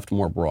and the left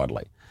more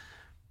broadly,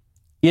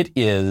 it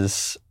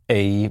is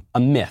a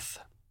myth.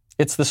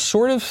 It's the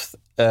sort of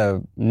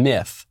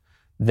myth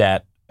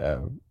that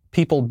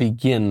people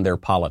begin their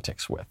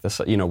politics with. This,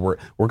 we're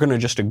going to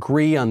just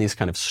agree on these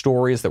kind of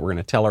stories that we're going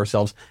to tell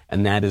ourselves,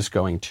 and that is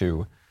going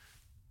to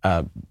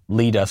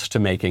lead us to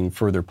making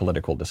further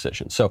political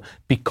decisions. So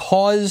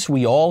because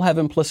we all have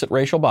implicit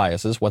racial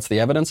biases, what's the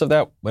evidence of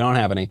that? We don't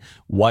have any.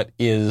 What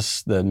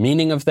is the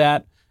meaning of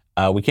that?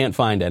 We can't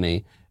find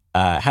any.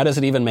 How does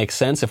it even make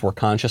sense if we're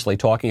consciously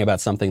talking about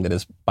something that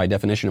is by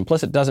definition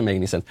implicit? It doesn't make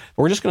any sense.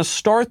 But we're just going to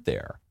start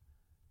there,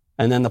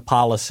 and then the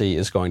policy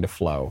is going to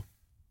flow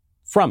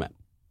from it,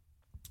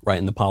 right?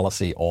 And the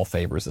policy all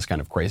favors this kind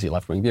of crazy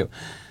left-wing view.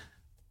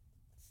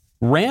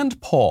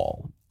 Rand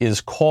Paul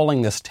is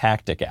calling this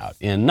tactic out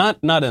in not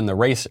in the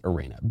race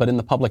arena, but in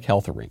the public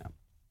health arena.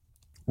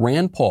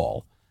 Rand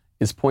Paul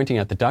is pointing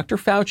out that Dr.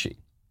 Fauci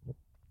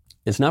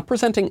is not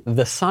presenting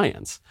the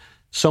science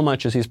so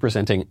much as he's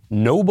presenting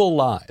noble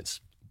lies.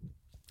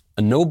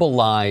 A noble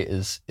lie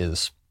is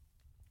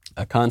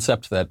a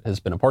concept that has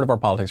been a part of our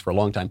politics for a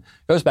long time.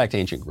 It goes back to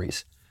ancient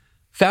Greece.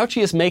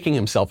 Fauci is making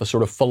himself a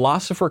sort of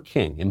philosopher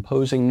king,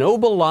 imposing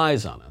noble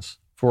lies on us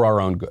for our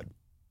own good.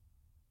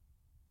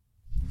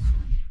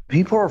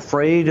 People are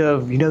afraid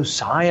of,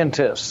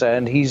 scientists,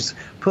 and he's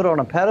put on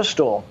a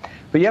pedestal.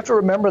 But you have to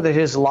remember that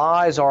his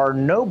lies are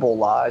noble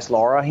lies,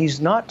 Laura. He's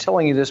not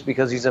telling you this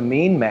because he's a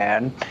mean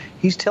man.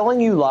 He's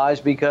telling you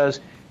lies because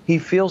he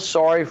feels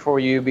sorry for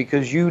you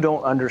because you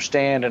don't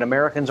understand and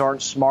Americans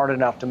aren't smart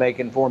enough to make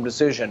informed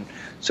decision.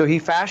 So he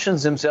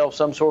fashions himself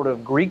some sort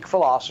of Greek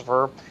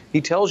philosopher.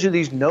 He tells you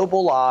these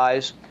noble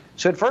lies.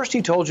 So at first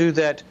he told you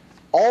that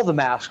all the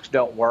masks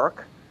don't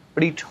work,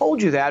 but he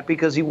told you that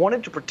because he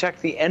wanted to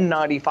protect the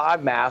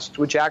N95 masks,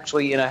 which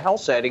actually in a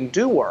health setting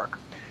do work.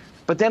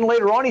 But then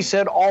later on he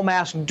said all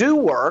masks do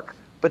work,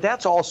 but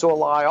that's also a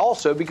lie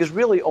also because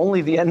really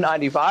only the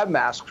N95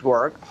 masks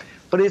work.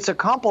 But it's a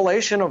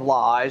compilation of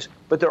lies,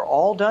 but they're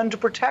all done to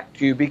protect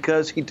you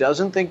because he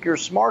doesn't think you're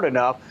smart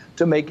enough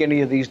to make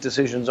any of these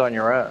decisions on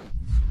your own.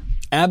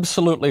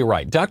 Absolutely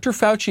right. Dr.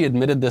 Fauci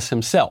admitted this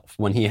himself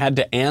when he had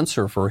to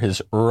answer for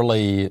his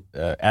early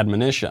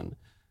admonition,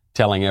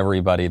 telling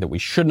everybody that we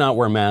should not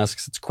wear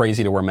masks. It's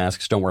crazy to wear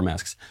masks. Don't wear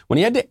masks. When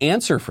he had to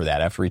answer for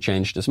that after he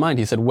changed his mind,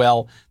 he said,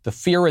 well, the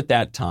fear at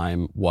that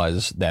time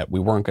was that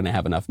we weren't going to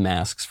have enough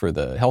masks for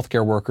the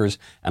healthcare workers,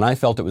 and I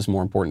felt it was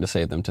more important to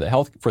save them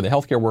for the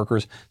healthcare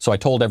workers, so I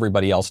told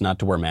everybody else not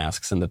to wear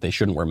masks and that they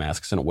shouldn't wear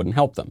masks and it wouldn't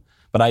help them.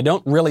 But I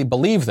don't really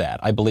believe that.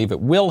 I believe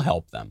it will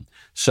help them.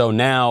 So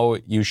now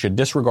you should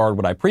disregard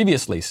what I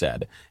previously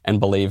said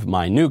and believe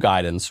my new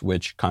guidance,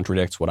 which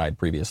contradicts what I had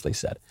previously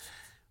said.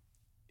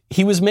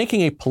 He was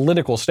making a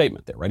political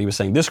statement there, right? He was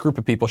saying this group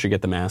of people should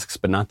get the masks,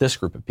 but not this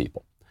group of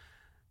people.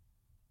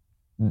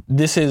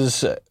 This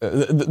is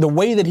the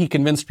way that he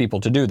convinced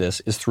people to do this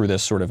is through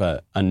this sort of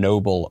a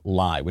noble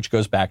lie, which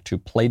goes back to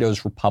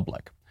Plato's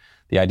Republic.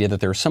 The idea that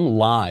there are some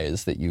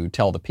lies that you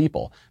tell the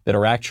people that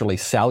are actually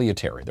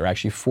salutary. They're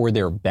actually for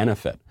their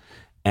benefit.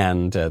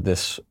 And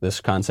this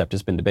concept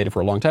has been debated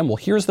for a long time. Well,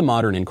 here's the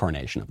modern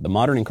incarnation of it. The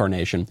modern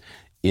incarnation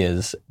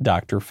is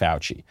Dr.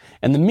 Fauci.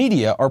 And the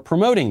media are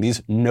promoting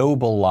these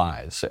noble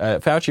lies.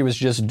 Fauci was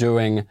just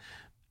doing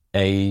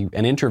an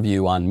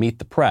interview on Meet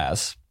the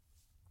Press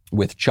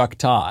with Chuck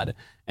Todd.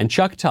 And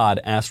Chuck Todd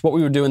asked what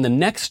we would do in the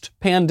next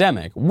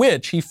pandemic,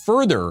 which he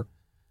further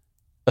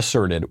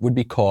asserted would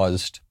be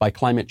caused by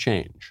climate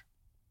change.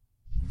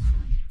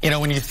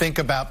 When you think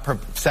about,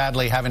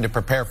 sadly, having to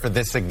prepare for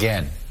this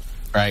again,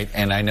 right?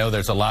 And I know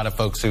there's a lot of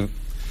folks who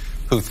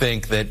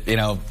think that,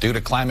 due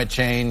to climate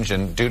change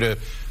and due to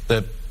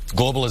the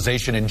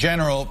globalization in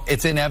general,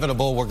 it's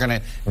inevitable we're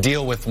going to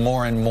deal with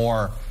more and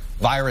more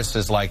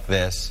viruses like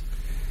this.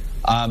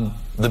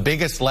 The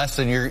biggest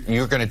lesson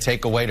you're going to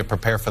take away to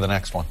prepare for the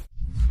next one?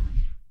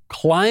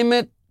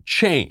 Climate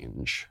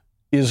change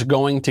is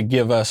going to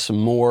give us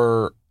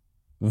more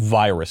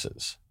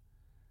viruses.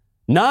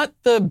 Not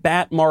the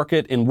bat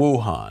market in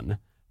Wuhan,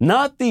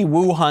 not the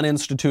Wuhan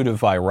Institute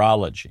of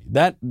Virology,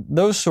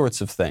 those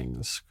sorts of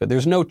things. But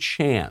there's no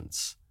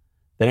chance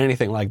that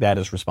anything like that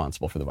is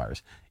responsible for the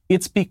virus.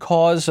 It's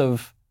because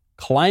of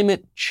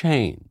climate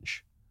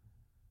change,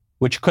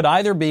 which could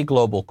either be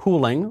global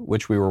cooling,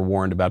 which we were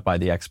warned about by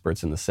the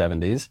experts in the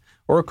 70s,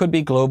 or it could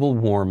be global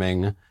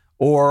warming,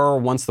 or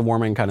once the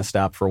warming kind of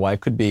stopped for a while,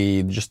 it could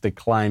be just the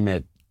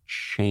climate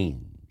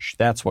change.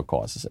 That's what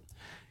causes it.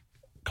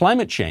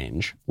 Climate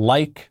change,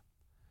 like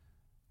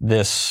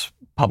this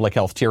public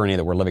health tyranny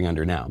that we're living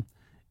under now,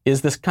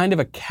 is this kind of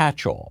a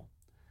catch-all.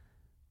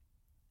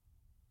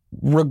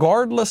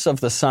 Regardless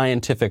of the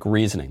scientific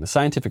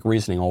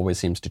reasoning always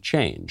seems to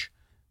change,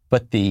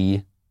 but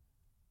the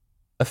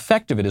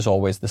effect of it is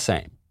always the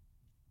same.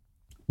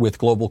 With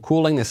global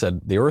cooling, they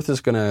said the Earth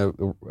is going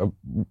to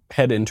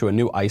head into a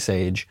new ice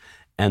age,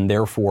 and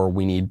therefore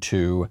we need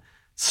to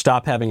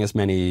stop having as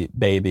many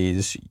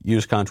babies,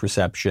 use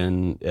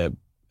contraception,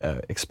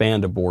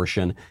 expand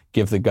abortion,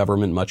 give the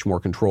government much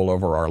more control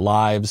over our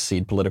lives,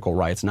 cede political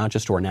rights, not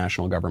just to our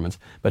national governments,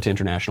 but to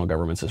international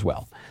governments as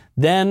well.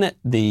 Then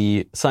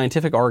the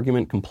scientific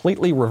argument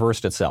completely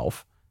reversed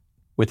itself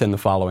within the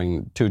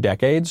following 2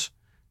 decades.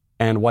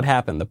 And what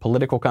happened? The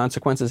political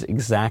consequences,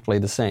 exactly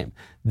the same.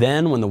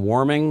 Then when the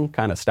warming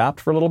kind of stopped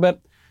for a little bit,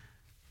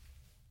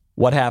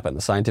 what happened?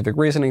 The scientific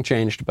reasoning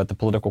changed, but the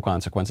political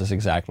consequences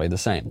exactly the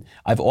same.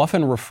 I've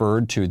often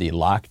referred to the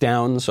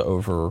lockdowns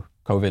over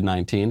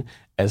COVID-19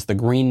 as the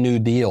Green New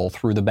Deal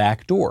through the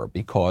back door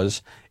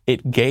because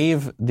it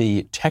gave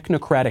the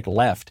technocratic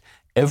left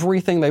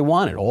everything they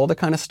wanted, all the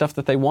kind of stuff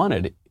that they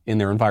wanted in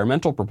their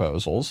environmental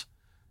proposals,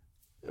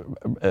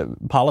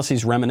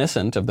 policies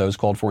reminiscent of those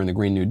called for in the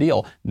Green New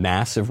Deal,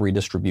 massive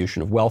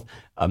redistribution of wealth,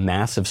 a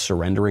massive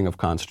surrendering of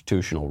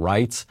constitutional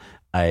rights,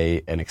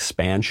 an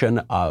expansion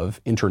of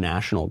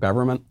international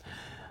government.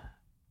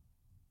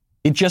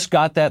 It just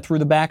got that through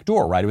the back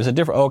door, right? It was a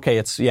different,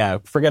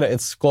 forget it,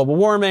 it's global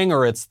warming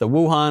or it's the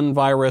Wuhan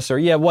virus or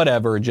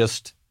whatever,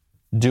 just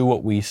do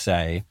what we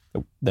say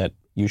that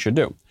you should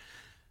do.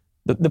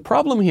 The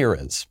problem here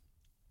is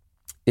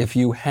if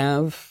you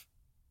have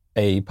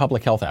a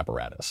public health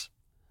apparatus,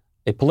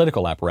 a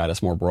political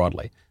apparatus more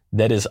broadly,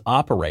 that is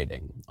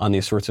operating on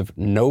these sorts of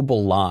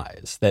noble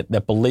lies,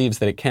 that believes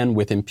that it can,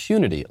 with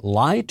impunity,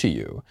 lie to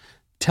you,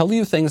 tell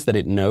you things that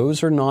it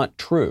knows are not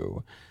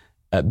true,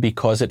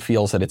 because it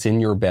feels that it's in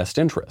your best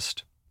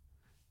interest,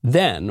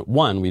 then,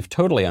 one, we've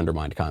totally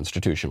undermined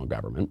constitutional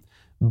government,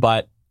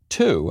 but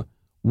two,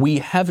 we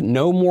have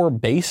no more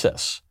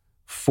basis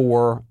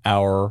for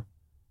our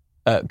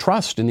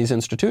trust in these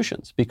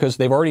institutions because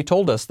they've already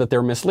told us that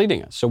they're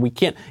misleading us. So we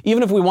can't,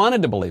 even if we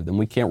wanted to believe them,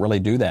 we can't really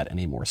do that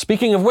anymore.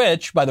 Speaking of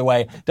which, by the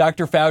way,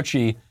 Dr.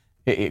 Fauci,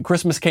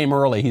 Christmas came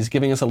early. He's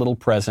giving us a little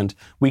present.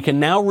 We can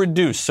now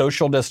reduce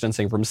social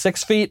distancing from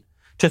 6 feet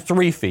to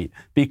 3 feet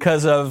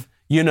because of,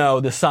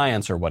 the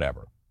science or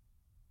whatever.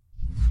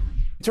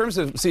 In terms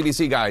of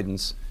CDC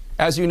guidance,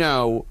 as you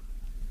know,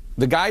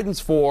 the guidance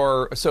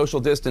for social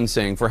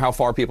distancing, for how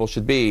far people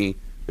should be,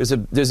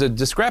 there's a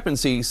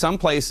discrepancy. Some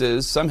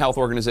places, some health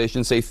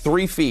organizations say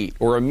 3 feet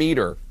or a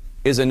meter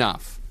is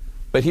enough.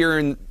 But here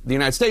in the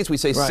United States, we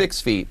say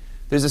 6 feet.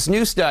 There's this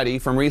new study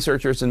from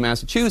researchers in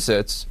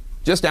Massachusetts,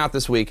 just out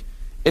this week.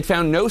 It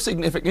found no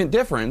significant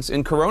difference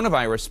in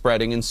coronavirus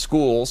spreading in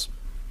schools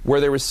where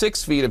there was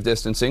 6 feet of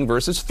distancing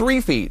versus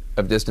 3 feet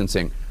of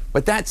distancing.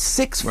 But that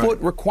 6 foot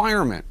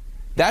requirement,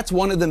 that's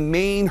one of the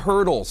main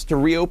hurdles to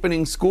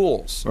reopening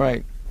schools.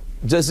 Right.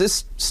 Does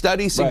this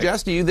study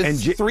suggest to you that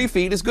 3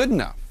 feet is good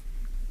enough?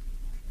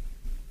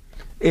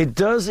 It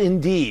does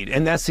indeed,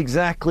 and that's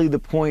exactly the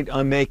point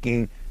I'm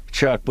making,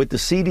 Chuck. What the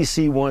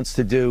CDC wants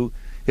to do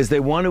is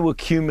they want to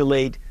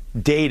accumulate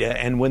data,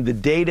 and when the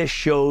data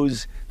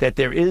shows that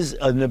there is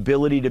an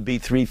ability to be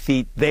 3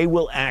 feet, they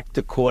will act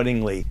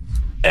accordingly.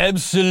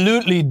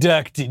 Absolutely,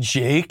 Dr.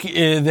 Jake.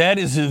 That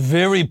is a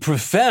very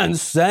profound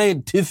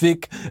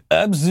scientific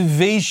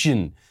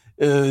observation.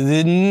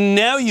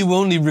 Now you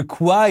only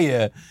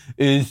require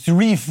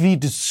 3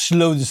 feet to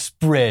slow the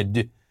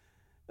spread.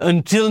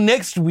 Until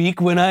next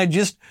week when I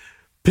just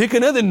pick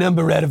another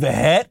number out of a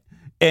hat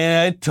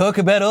and I talk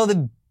about all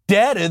the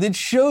data that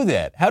show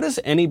that. How does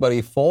anybody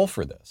fall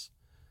for this?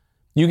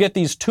 You get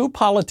these two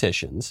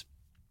politicians.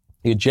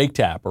 You get Jake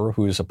Tapper,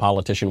 who's a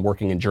politician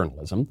working in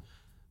journalism,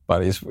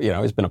 but he's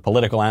been a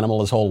political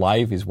animal his whole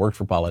life. He's worked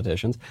for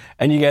politicians.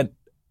 And you get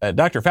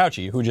Dr.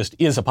 Fauci, who just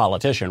is a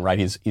politician, right?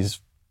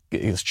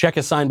 His check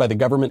is signed by the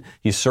government.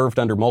 He's served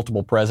under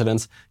multiple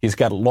presidents. He's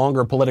got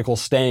longer political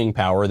staying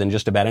power than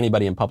just about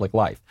anybody in public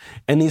life.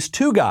 And these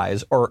two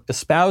guys are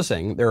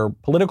espousing their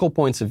political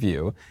points of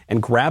view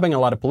and grabbing a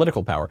lot of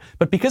political power.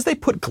 But because they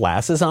put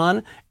glasses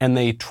on and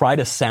they try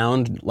to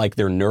sound like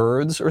they're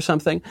nerds or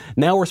something,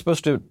 now we're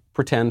supposed to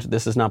pretend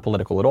this is not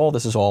political at all.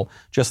 This is all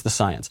just the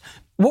science.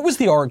 What was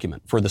the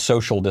argument for the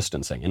social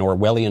distancing, an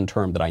Orwellian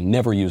term that I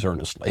never use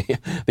earnestly?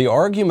 The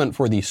argument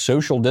for the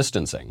social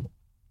distancing,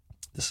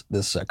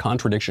 this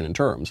contradiction in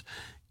terms,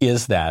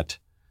 is that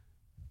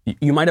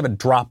you might have a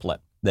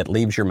droplet that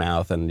leaves your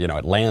mouth and,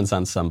 it lands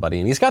on somebody.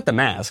 And he's got the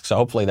mask, so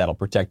hopefully that'll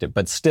protect it.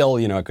 But still,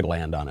 it could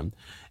land on him.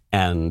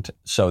 And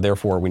so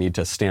therefore, we need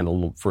to stand a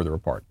little further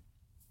apart.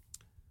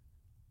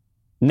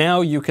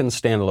 Now you can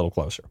stand a little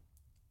closer.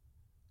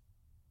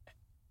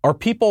 Are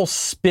people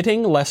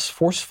spitting less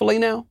forcefully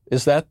now?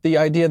 Is that the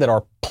idea, that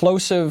our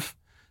plosive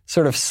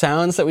sort of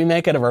sounds that we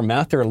make out of our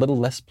mouth are a little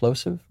less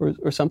plosive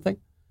or something?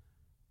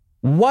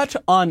 What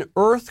on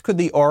earth could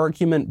the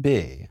argument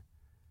be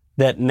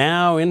that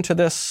now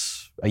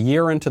a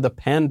year into the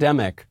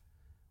pandemic,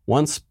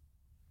 once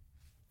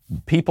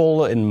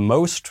people in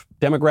most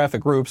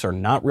demographic groups are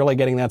not really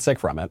getting that sick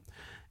from it,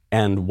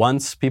 and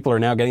once people are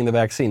now getting the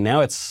vaccine,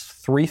 now it's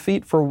 3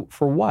 feet for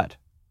what?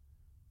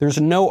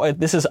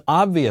 This is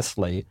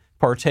obviously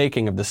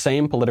partaking of the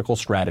same political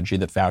strategy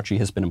that Fauci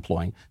has been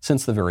employing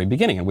since the very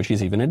beginning, in which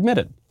he's even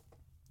admitted.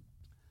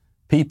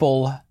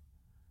 People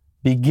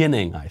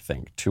beginning, I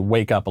think, to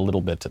wake up a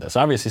little bit to this.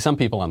 Obviously, some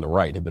people on the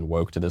right have been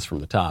woke to this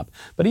from the top,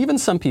 but even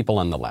some people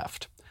on the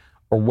left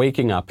are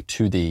waking up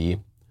to the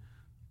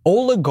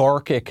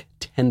oligarchic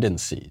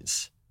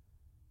tendencies,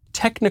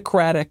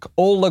 technocratic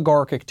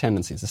oligarchic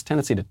tendencies, this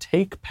tendency to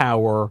take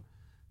power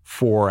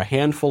for a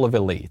handful of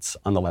elites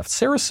on the left.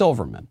 Sarah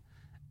Silverman,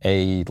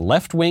 a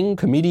left-wing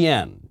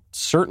comedian,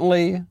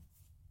 certainly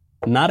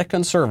not a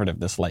conservative,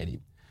 this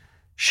lady.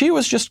 She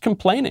was just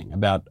complaining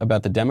about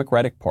the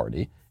Democratic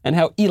Party and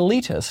how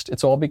elitist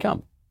it's all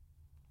become.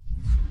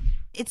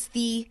 It's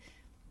the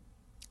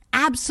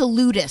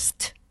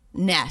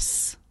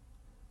absolutistness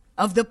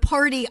of the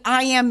party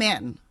I am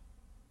in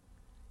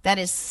that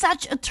is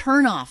such a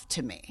turnoff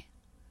to me.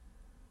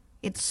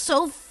 It's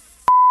so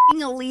f***ing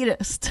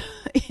elitist.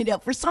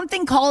 For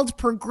something called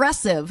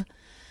progressive,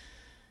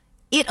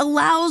 it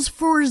allows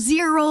for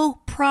zero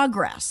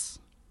progress.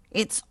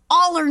 It's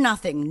all or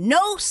nothing.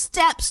 No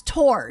steps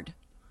toward.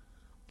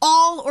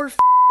 All or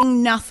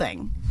f***ing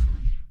nothing.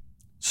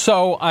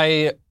 So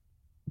I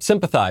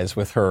sympathize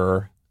with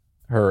her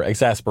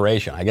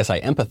exasperation. I guess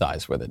I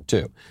empathize with it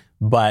too.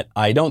 But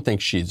I don't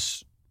think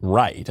she's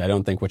right. I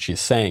don't think what she's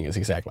saying is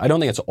exactly. I don't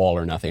think it's all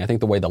or nothing. I think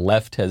the way the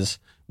left has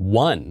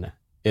won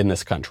in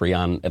this country,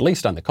 at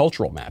least on the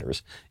cultural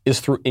matters, is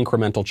through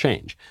incremental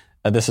change.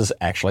 This is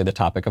actually the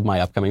topic of my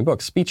upcoming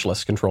book,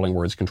 Speechless, Controlling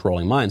Words,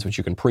 Controlling Minds, which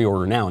you can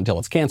pre-order now until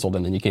it's canceled,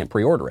 and then you can't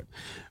pre-order it,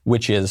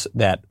 which is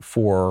that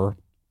for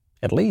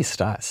at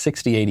least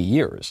 60, 80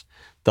 years,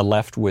 the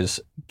left was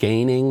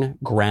gaining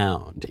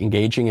ground,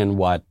 engaging in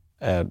what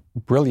a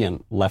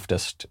brilliant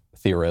leftist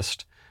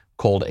theorist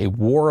called a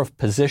war of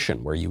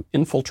position, where you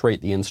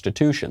infiltrate the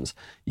institutions,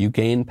 you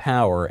gain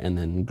power, and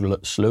then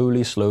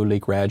slowly,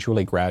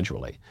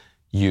 gradually,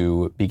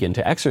 you begin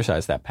to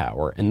exercise that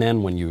power. And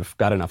then when you've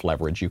got enough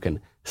leverage, you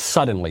can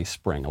suddenly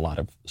spring a lot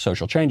of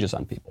social changes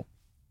on people.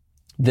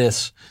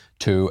 This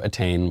to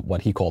attain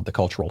what he called the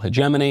cultural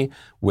hegemony,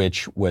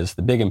 which was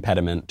the big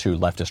impediment to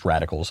leftist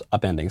radicals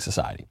upending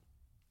society.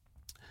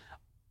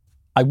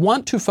 I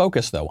want to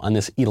focus, though, on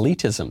this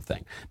elitism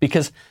thing,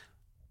 because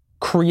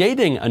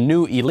creating a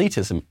new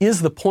elitism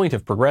is the point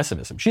of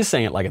progressivism. She's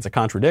saying it like it's a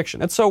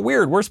contradiction. It's so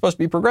weird. We're supposed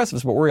to be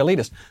progressives, but we're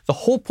elitists. The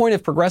whole point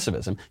of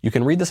progressivism, you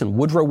can read this in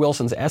Woodrow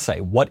Wilson's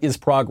essay, What is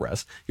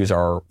Progress? He was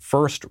our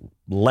first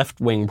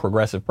left-wing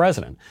progressive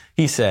president.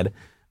 He said,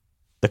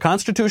 the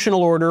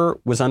constitutional order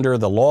was under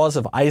the laws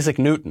of Isaac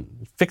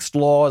Newton, fixed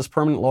laws,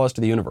 permanent laws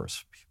to the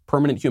universe,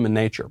 permanent human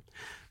nature.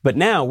 But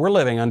now we're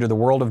living under the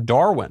world of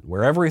Darwin,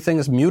 where everything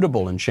is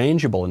mutable and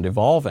changeable and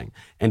evolving.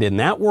 And in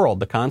that world,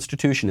 the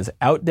Constitution is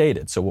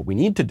outdated. So what we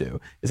need to do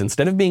is,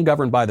 instead of being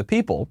governed by the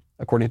people,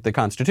 according to the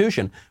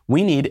Constitution,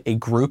 we need a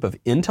group of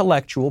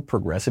intellectual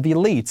progressive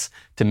elites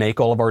to make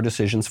all of our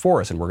decisions for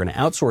us. And we're going to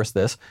outsource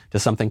this to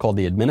something called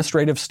the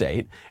administrative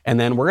state. And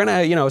then we're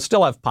going to,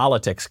 still have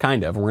politics,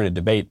 kind of. We're going to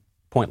debate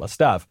pointless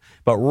stuff.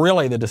 But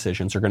really, the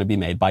decisions are going to be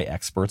made by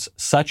experts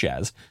such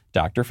as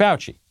Dr.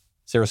 Fauci.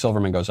 Sarah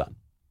Silverman goes on.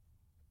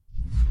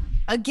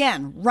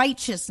 Again,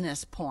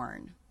 righteousness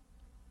porn.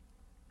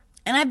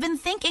 And I've been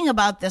thinking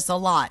about this a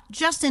lot,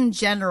 just in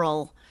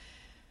general.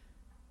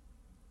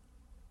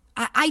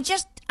 I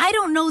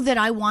don't know that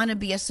I want to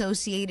be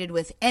associated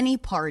with any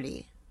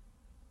party.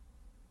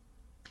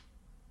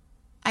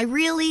 I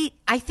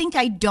think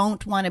I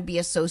don't want to be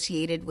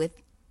associated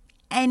with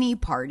any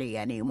party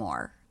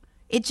anymore.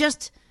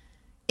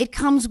 It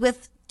comes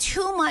with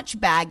too much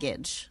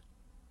baggage.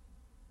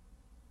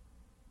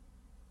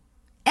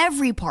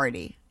 Every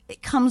party.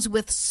 It comes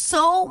with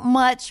so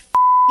much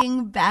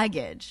f***ing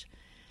baggage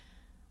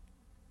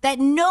that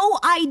no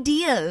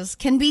ideas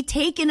can be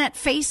taken at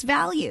face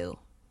value.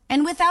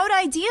 And without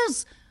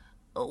ideas,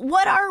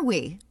 what are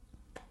we?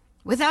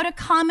 Without a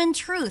common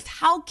truth,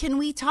 how can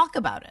we talk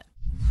about it?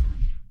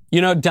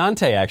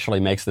 Dante actually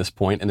makes this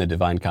point in the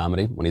Divine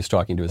Comedy when he's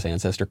talking to his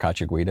ancestor,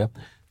 Cacciaguida.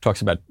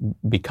 Talks about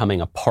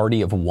becoming a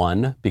party of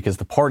one, because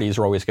the parties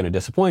are always going to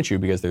disappoint you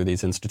because they're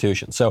these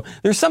institutions. So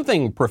there's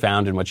something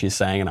profound in what she's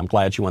saying, and I'm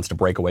glad she wants to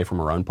break away from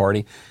her own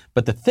party.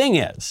 But the thing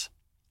is,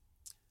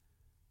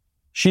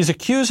 she's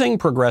accusing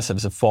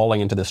progressives of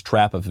falling into this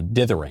trap of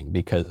dithering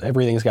because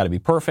everything's got to be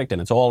perfect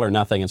and it's all or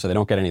nothing, and so they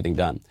don't get anything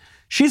done.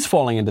 She's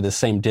falling into this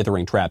same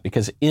dithering trap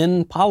because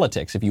in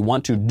politics, if you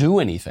want to do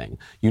anything,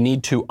 you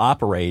need to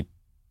operate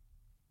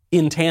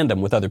in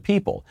tandem with other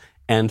people.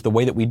 And the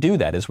way that we do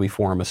that is we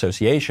form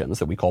associations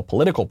that we call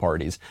political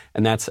parties,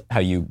 and that's how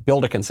you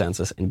build a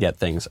consensus and get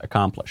things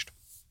accomplished.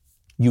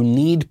 You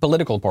need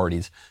political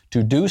parties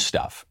to do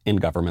stuff in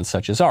governments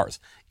such as ours.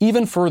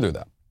 Even further,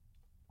 though.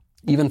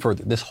 Even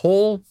further. This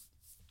whole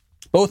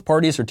both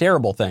parties are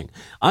terrible thing.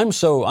 I'm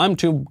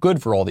too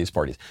good for all these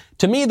parties.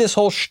 To me, this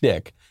whole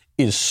shtick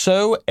is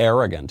so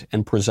arrogant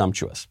and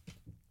presumptuous.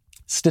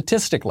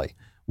 Statistically,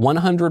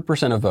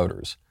 100% of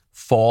voters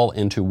fall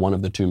into one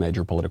of the two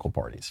major political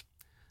parties.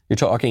 You're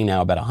talking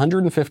now about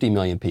 150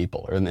 million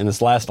people, or in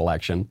this last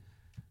election,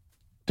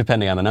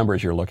 depending on the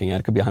numbers you're looking at,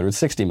 it could be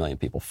 160 million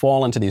people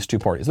fall into these two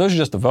parties. Those are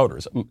just the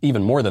voters.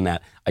 Even more than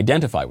that,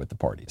 identify with the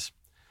parties.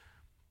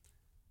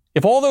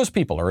 If all those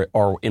people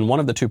are in one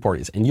of the two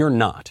parties and you're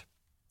not,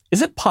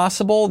 is it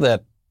possible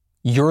that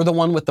you're the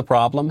one with the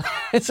problem?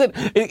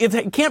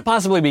 It can't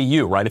possibly be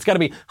you, right? It's got to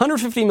be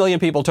 150 million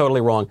people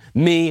totally wrong,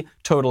 me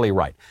totally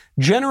right.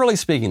 Generally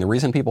speaking, the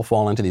reason people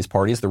fall into these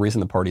parties, the reason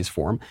the parties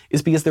form,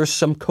 is because there's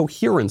some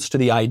coherence to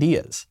the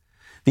ideas.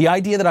 The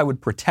idea that I would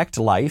protect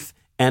life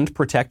and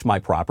protect my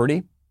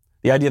property,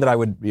 the idea that I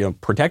would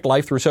protect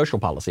life through social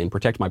policy and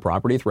protect my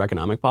property through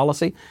economic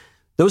policy,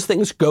 those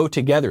things go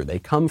together. They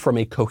come from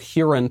a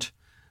coherent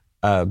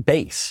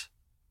base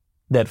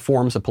that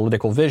forms a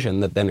political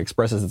vision that then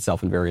expresses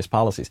itself in various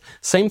policies.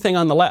 Same thing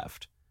on the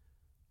left.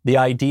 The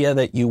idea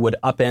that you would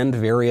upend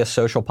various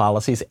social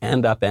policies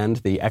and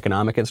upend the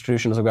economic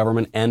institutions of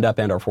government and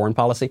upend our foreign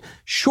policy,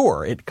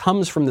 sure, it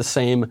comes from the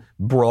same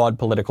broad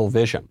political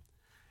vision.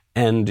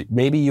 And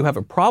maybe you have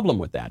a problem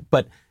with that.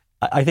 But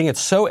I think it's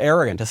so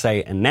arrogant to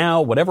say, and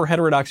now whatever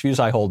heterodox views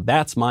I hold,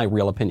 that's my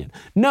real opinion.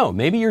 No,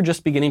 maybe you're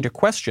just beginning to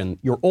question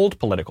your old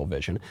political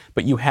vision,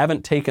 but you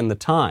haven't taken the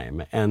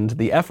time and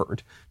the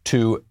effort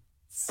to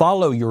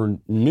follow your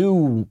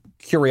new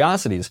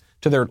curiosities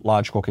to their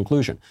logical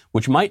conclusion,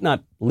 which might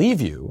not leave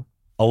you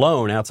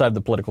alone outside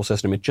the political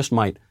system. It just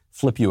might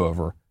flip you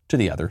over to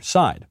the other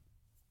side.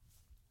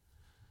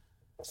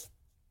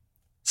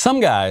 Some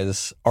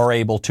guys are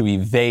able to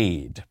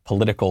evade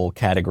political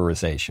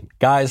categorization.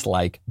 Guys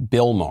like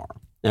Bill Maher.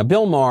 Now,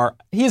 Bill Maher,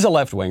 he's a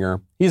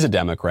left-winger, he's a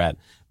Democrat,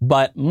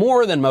 but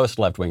more than most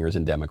left-wingers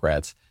and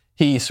Democrats,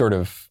 he sort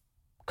of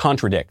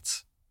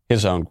contradicts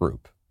his own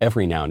group.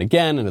 every now and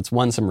again, and it's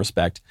won some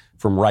respect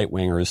from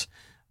right-wingers.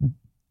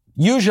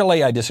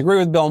 Usually I disagree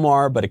with Bill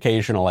Maher, but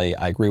occasionally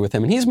I agree with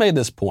him. And he's made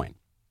this point,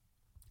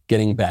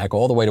 getting back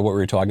all the way to what we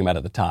were talking about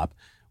at the top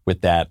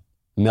with that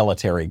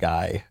military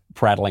guy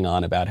prattling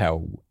on about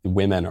how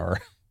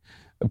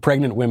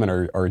pregnant women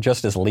are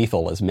just as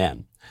lethal as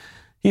men.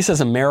 He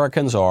says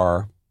Americans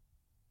are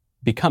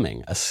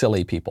becoming a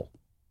silly people.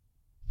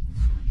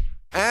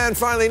 And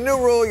finally, new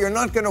rule, you're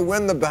not going to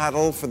win the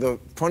battle for the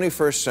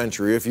 21st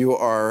century if you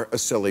are a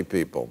silly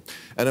people.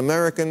 And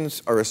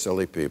Americans are a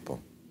silly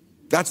people.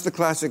 That's the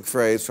classic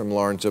phrase from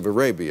Lawrence of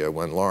Arabia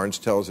when Lawrence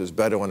tells his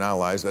Bedouin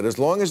allies that as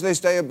long as they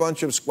stay a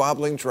bunch of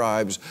squabbling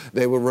tribes,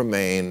 they will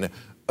remain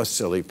a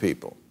silly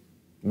people.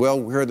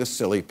 Well, we're the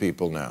silly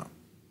people now.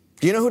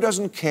 Do you know who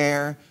doesn't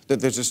care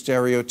that there's a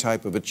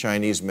stereotype of a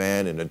Chinese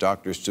man in a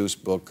Dr.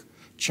 Seuss book?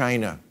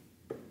 China.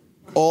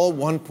 All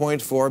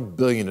 1.4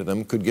 billion of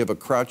them could give a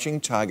crouching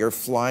tiger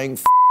flying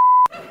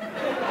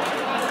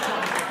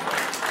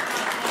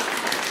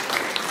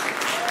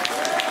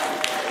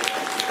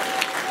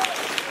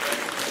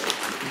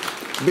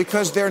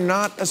because they're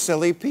not a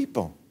silly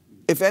people.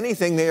 If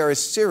anything, they are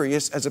as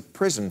serious as a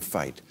prison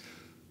fight.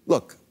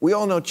 Look, we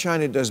all know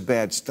China does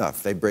bad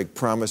stuff. They break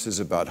promises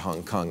about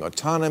Hong Kong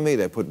autonomy,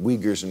 they put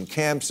Uyghurs in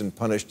camps and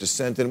punish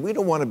dissent, and we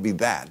don't want to be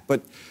that.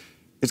 But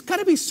it's got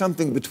to be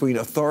something between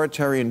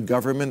authoritarian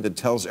government that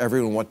tells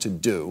everyone what to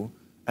do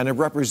and a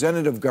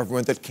representative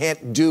government that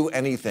can't do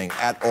anything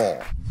at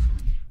all.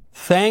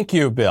 Thank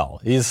you, Bill.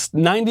 He's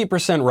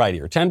 90% right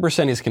here.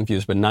 10% he's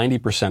confused, but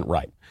 90%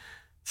 right.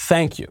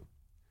 Thank you.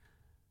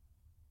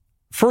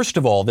 First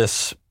of all,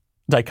 this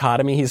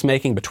dichotomy he's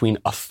making between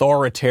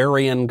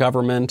authoritarian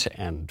government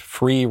and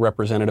free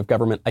representative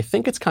government, I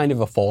think it's kind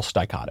of a false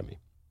dichotomy.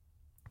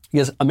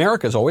 Because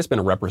America's always been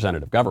a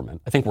representative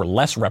government. I think we're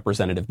less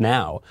representative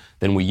now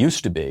than we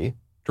used to be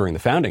during the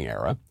founding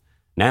era.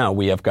 Now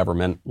we have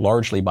government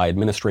largely by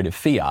administrative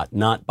fiat,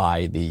 not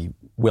by the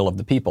will of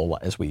the people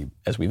as we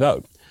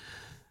vote.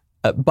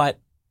 But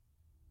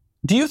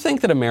do you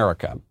think that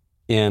America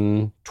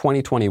in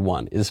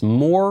 2021 is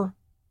more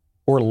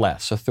or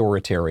less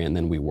authoritarian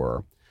than we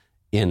were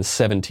in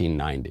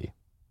 1790?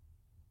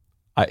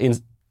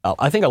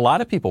 I think a lot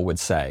of people would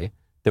say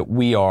that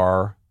we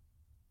are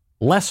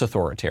less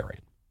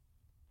authoritarian,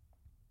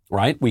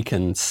 right? We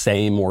can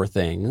say more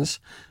things.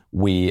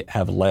 We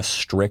have less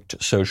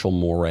strict social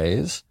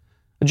mores.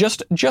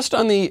 Just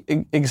on the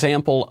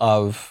example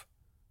of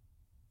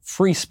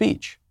free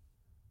speech,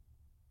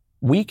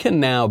 we can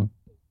now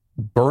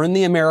burn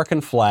the American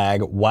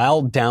flag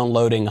while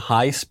downloading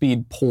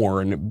high-speed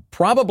porn,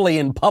 probably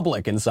in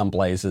public in some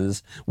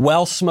places,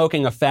 while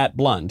smoking a fat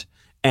blunt,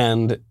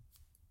 and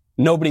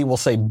nobody will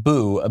say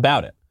boo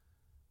about it.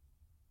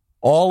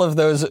 All of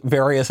those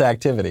various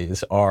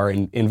activities are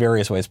in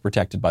various ways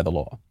protected by the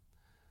law.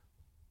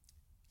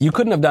 You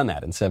couldn't have done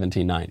that in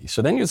 1790.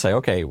 So then you'd say,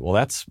 okay, well,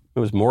 it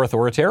was more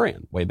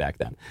authoritarian way back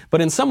then.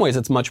 But in some ways,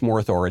 it's much more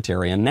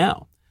authoritarian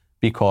now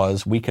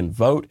because we can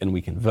vote and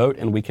we can vote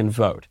and we can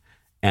vote.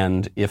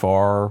 And if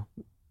our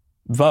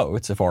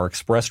votes, if our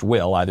expressed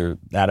will, either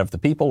that of the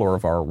people or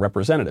of our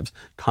representatives,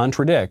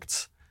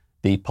 contradicts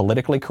the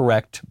politically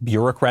correct,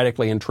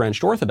 bureaucratically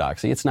entrenched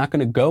orthodoxy, it's not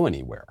going to go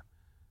anywhere.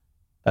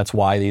 That's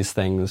why these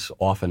things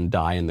often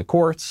die in the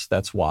courts.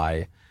 That's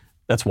why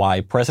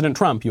President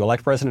Trump, you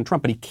elect President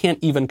Trump, but he can't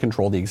even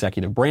control the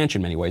executive branch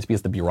in many ways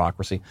because the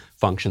bureaucracy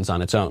functions on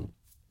its own,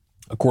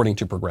 according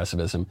to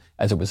progressivism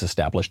as it was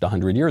established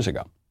 100 years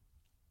ago.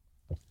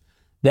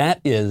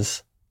 That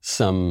is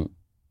some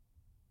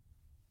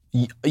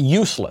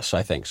useless,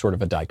 I think, sort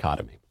of a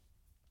dichotomy.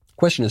 The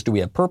question is, do we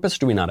have purpose?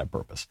 Do we not have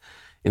purpose?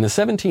 In the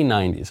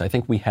 1790s, I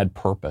think we had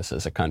purpose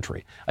as a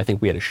country. I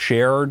think we had a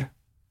shared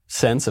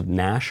sense of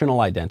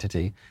national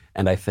identity,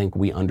 and I think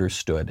we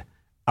understood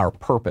our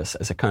purpose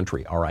as a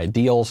country, our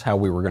ideals, how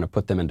we were going to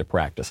put them into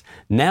practice.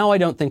 Now I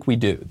don't think we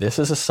do. This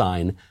is a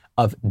sign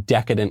of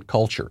decadent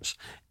cultures,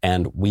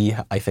 and we,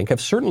 I think,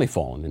 have certainly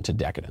fallen into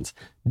decadence.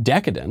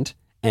 Decadent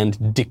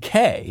and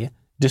decay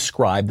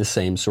describe the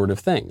same sort of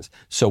things.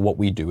 So what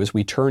we do is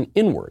we turn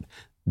inward.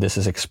 This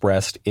is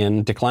expressed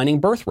in declining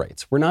birth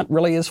rates. We're not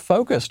really as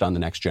focused on the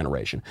next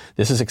generation.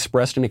 This is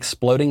expressed in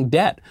exploding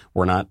debt.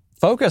 We're not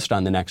focused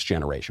on the next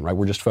generation, right?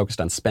 We're just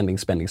focused on spending,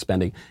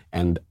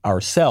 and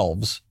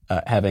ourselves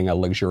having a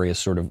luxurious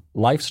sort of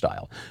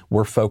lifestyle.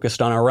 We're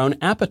focused on our own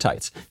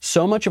appetites.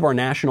 So much of our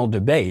national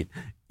debate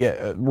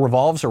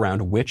revolves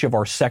around which of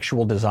our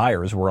sexual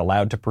desires we're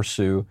allowed to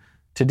pursue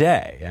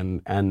today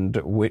and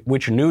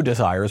which new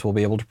desires we'll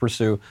be able to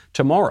pursue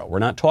tomorrow. We're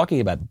not talking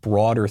about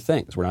broader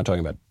things. We're not talking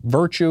about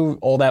virtue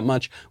all that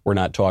much. We're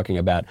not talking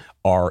about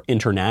our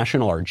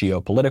international, our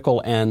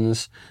geopolitical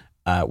ends.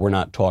 We're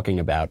not talking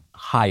about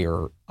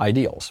higher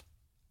ideals.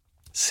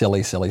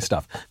 Silly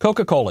stuff.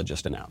 Coca-Cola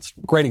just announced,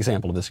 great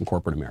example of this in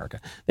corporate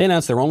America. They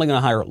announced they're only going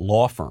to hire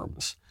law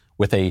firms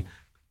with a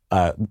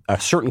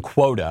certain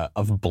quota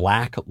of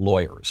black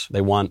lawyers.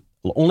 They want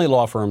only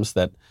law firms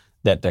that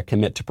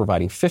commit to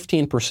providing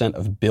 15%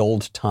 of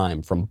billed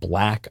time from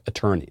black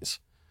attorneys.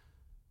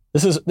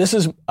 This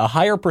is a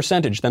higher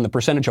percentage than the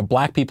percentage of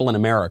black people in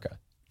America.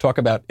 Talk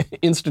about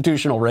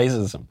institutional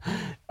racism.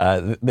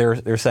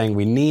 They're saying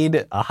we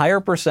need a higher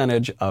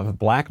percentage of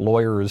black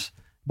lawyers'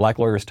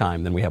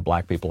 time than we have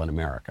black people in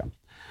America.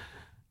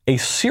 A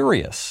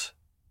serious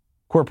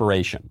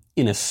corporation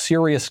in a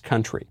serious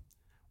country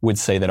would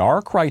say that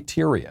our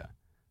criteria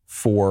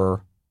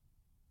for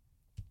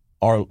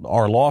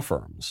our law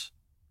firms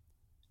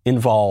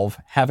involve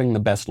having the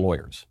best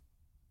lawyers.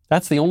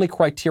 That's the only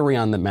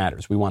criterion that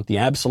matters. We want the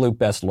absolute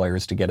best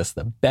lawyers to get us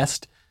the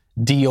best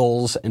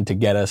deals and to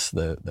get us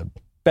the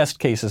best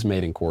cases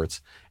made in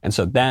courts. And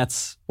so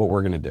that's what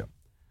we're going to do.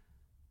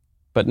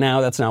 But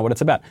now that's not what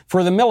it's about.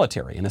 For the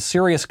military, in a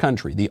serious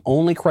country, the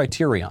only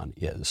criterion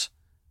is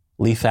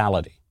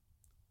lethality,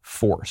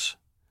 force.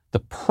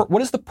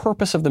 What is the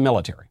purpose of the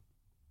military?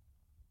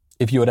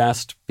 If you had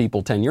asked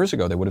people 10 years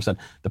ago, they would have said,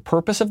 the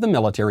purpose of the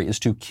military is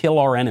to kill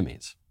our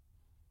enemies.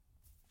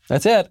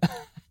 That's it.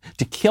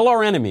 To kill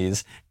our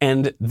enemies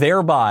and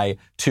thereby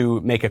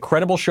to make a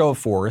credible show of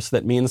force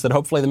that means that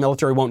hopefully the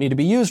military won't need to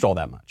be used all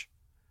that much.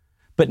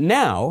 But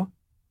now,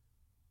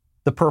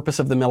 the purpose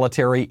of the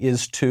military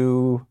is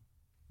to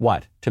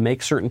what? To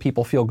make certain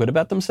people feel good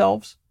about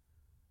themselves?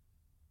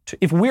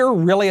 If we're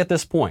really at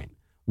this point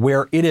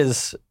where it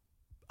is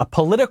a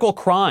political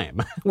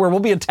crime, where we'll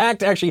be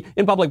attacked actually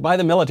in public by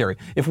the military,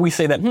 if we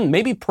say that,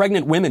 maybe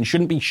pregnant women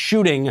shouldn't be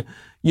shooting,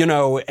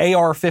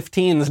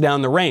 AR-15s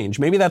down the range.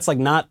 Maybe that's like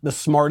not the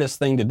smartest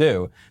thing to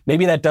do.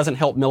 Maybe that doesn't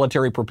help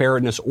military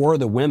preparedness or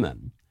the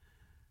women.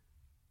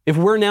 If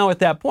we're now at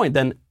that point,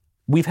 then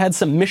we've had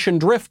some mission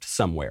drift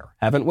somewhere,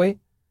 haven't we?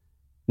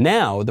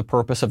 Now, the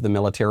purpose of the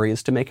military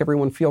is to make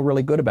everyone feel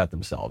really good about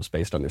themselves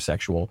based on their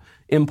sexual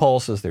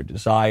impulses, their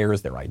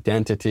desires, their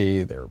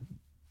identity, their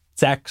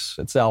sex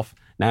itself,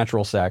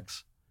 natural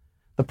sex.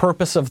 The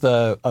purpose of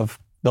the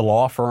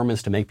law firm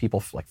is to make people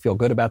feel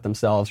good about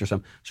themselves or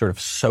some sort of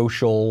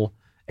social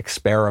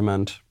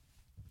experiment.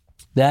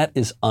 That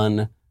is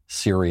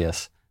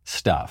unserious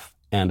stuff.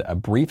 And a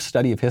brief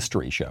study of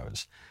history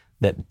shows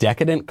that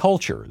decadent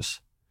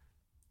cultures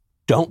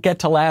don't get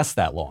to last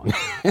that long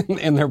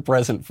in their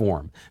present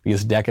form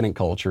because decadent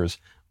cultures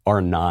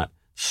are not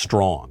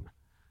strong.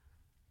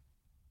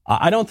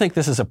 I don't think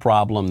this is a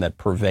problem that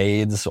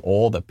pervades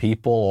all the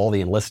people, all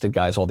the enlisted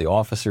guys, all the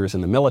officers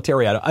in the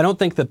military. I don't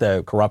think that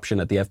the corruption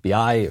at the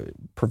FBI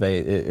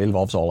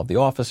involves all of the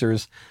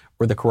officers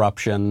or the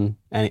corruption.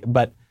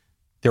 But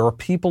there are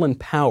people in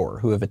power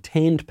who have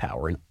attained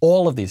power in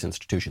all of these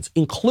institutions,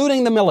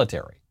 including the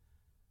military,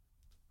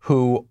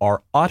 who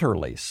are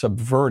utterly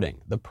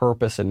subverting the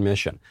purpose and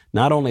mission,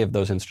 not only of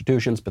those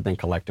institutions, but then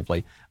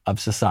collectively of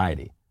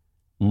society.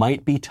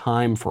 Might be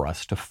time for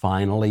us to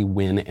finally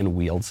win and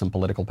wield some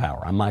political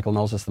power. I'm Michael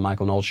Knowles. This is The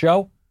Michael Knowles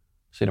Show.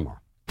 See you tomorrow.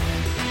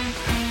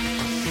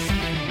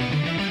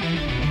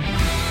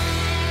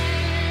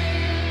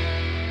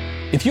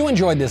 If you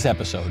enjoyed this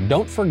episode,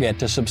 don't forget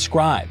to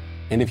subscribe.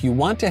 And if you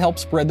want to help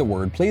spread the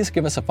word, please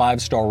give us a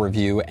 5-star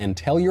review and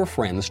tell your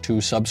friends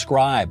to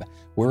subscribe.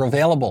 We're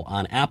available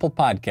on Apple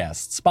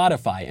Podcasts,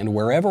 Spotify, and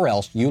wherever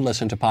else you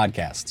listen to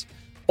podcasts.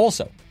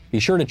 Also, be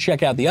sure to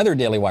check out the other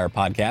Daily Wire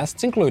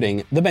podcasts,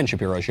 including The Ben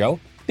Shapiro Show,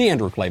 The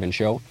Andrew Klavan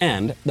Show,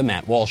 and The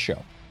Matt Walsh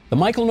Show. The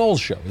Michael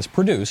Knowles Show is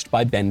produced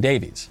by Ben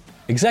Davies.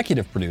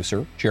 Executive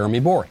producer, Jeremy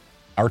Boring.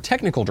 Our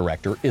technical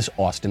director is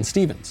Austin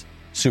Stevens.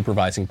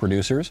 Supervising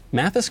producers,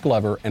 Mathis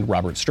Glover and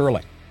Robert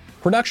Sterling.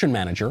 Production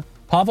manager,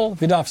 Pavel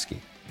Vidovsky.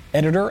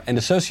 Editor and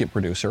associate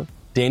producer,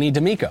 Danny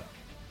D'Amico.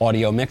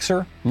 Audio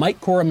mixer,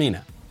 Mike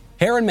Coromina.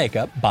 Hair and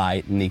makeup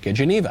by Nika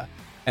Geneva.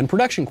 And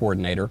production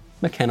coordinator,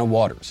 McKenna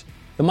Waters.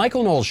 The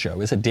Michael Knowles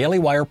Show is a Daily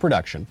Wire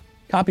production.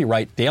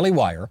 Copyright Daily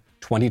Wire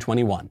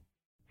 2021.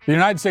 The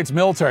United States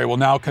military will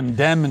now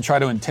condemn and try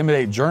to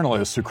intimidate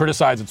journalists who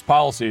criticize its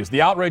policies.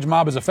 The outrage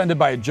mob is offended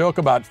by a joke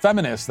about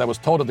feminists that was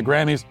told at the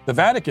Grammys. The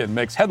Vatican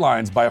makes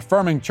headlines by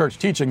affirming church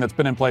teaching that's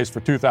been in place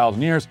for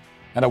 2,000 years.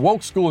 And a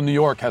woke school in New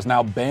York has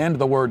now banned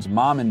the words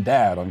mom and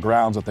dad on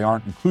grounds that they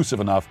aren't inclusive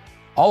enough.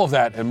 All of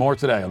that and more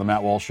today on The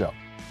Matt Walsh Show.